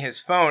handed me his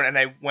phone, and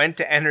I went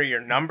to enter your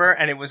number,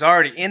 and it was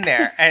already in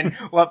there. And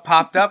what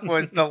popped up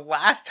was the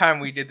last time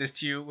we did this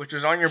to you, which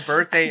was on your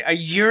birthday a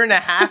year and a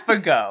half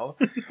ago,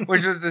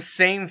 which was the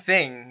same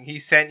thing. He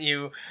sent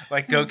you,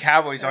 Go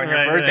Cowboys on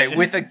your birthday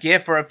with a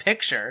GIF or a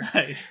picture.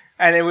 Right.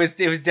 And it was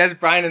Des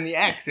Bryant and the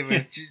X. It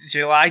was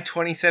July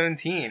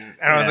 2017.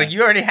 And I was like,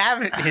 you already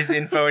have his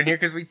info in here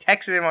because we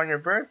texted him on your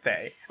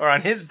birthday, or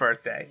on his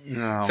birthday.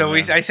 Oh,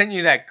 I sent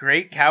you that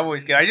great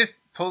Cowboys gift. I just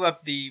pulled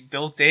up the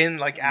built-in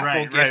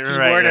Apple gift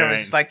keyboard, and it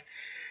was just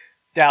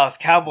Dallas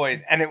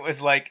Cowboys, and it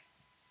was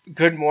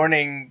Good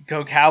Morning,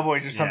 Go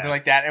Cowboys, or something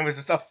like that. And it was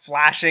just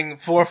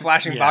four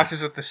flashing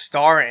boxes with the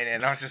star in it.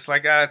 And I was just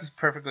like, it's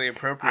perfectly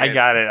appropriate. I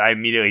got it. I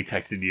immediately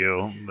texted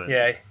you. But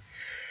Yeah.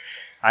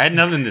 I had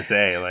nothing to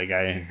say.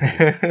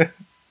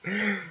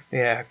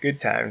 Yeah, good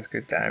times.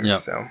 Yep.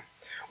 So,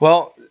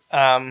 well,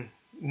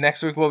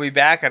 next week we'll be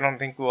back. I don't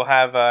think we'll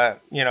have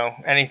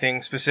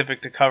anything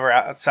specific to cover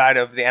outside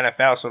of the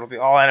NFL. So it'll be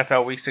all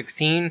NFL Week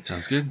 16.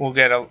 Sounds good. We'll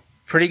get a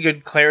pretty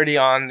good clarity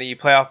on the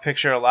playoff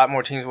picture. A lot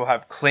more teams will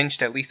have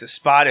clinched at least a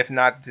spot, if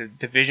not the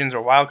divisions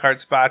or wildcard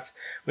spots.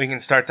 We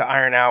can start to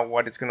iron out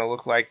what it's going to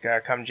look like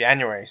come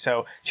January.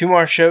 So 2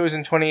 more shows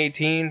in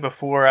 2018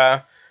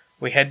 before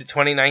we head to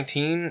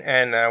 2019,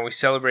 and we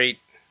celebrate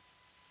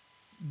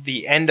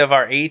the end of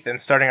our 8th and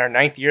starting our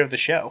 9th year of the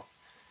show.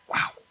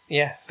 Wow.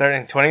 Yeah,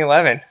 starting in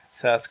 2011.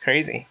 So that's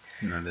crazy.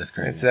 No, that's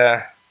crazy.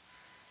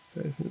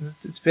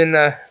 It's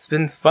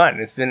been fun.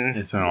 It's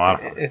been a lot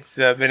of fun. It's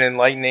been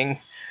enlightening,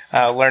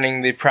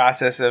 learning the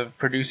process of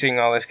producing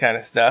all this kind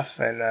of stuff,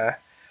 and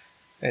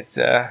it's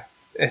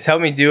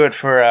helped me do it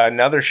for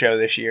another show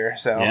this year.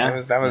 So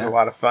that was a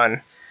lot of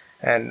fun,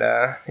 and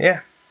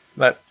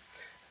but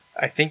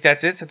I think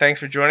that's it. So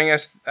thanks for joining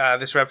us.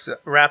 This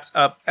wraps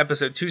up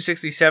episode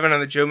 267 on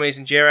the Joe Mays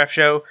and JRAF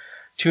Show.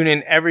 Tune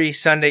in every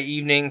Sunday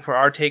evening for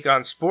our take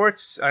on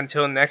sports.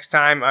 Until next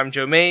time, I'm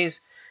Joe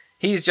Mays.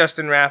 He's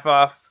Justin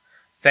Raffoff.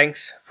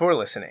 Thanks for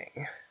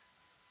listening.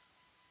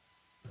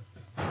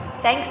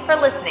 Thanks for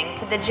listening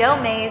to the Joe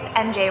Mays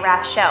and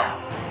JRAF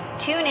Show.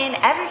 Tune in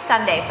every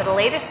Sunday for the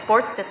latest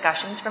sports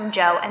discussions from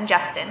Joe and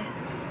Justin.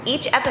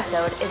 Each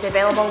episode is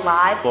available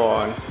live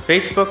On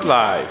Facebook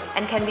Live.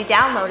 and can be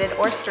downloaded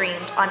or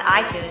streamed on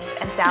iTunes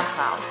and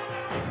SoundCloud.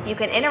 You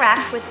can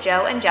interact with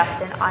Joe and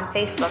Justin on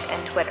Facebook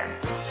and Twitter,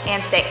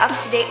 and stay up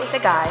to date with the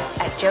guys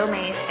at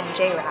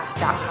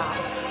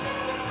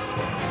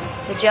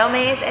joemaysandjraff.com. The Joe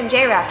Mays and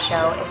JRaff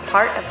Show is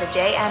part of the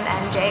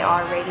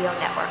JMNJR Radio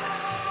Network.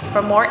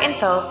 For more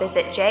info,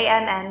 visit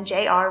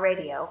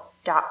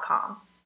jmnjrradio.com.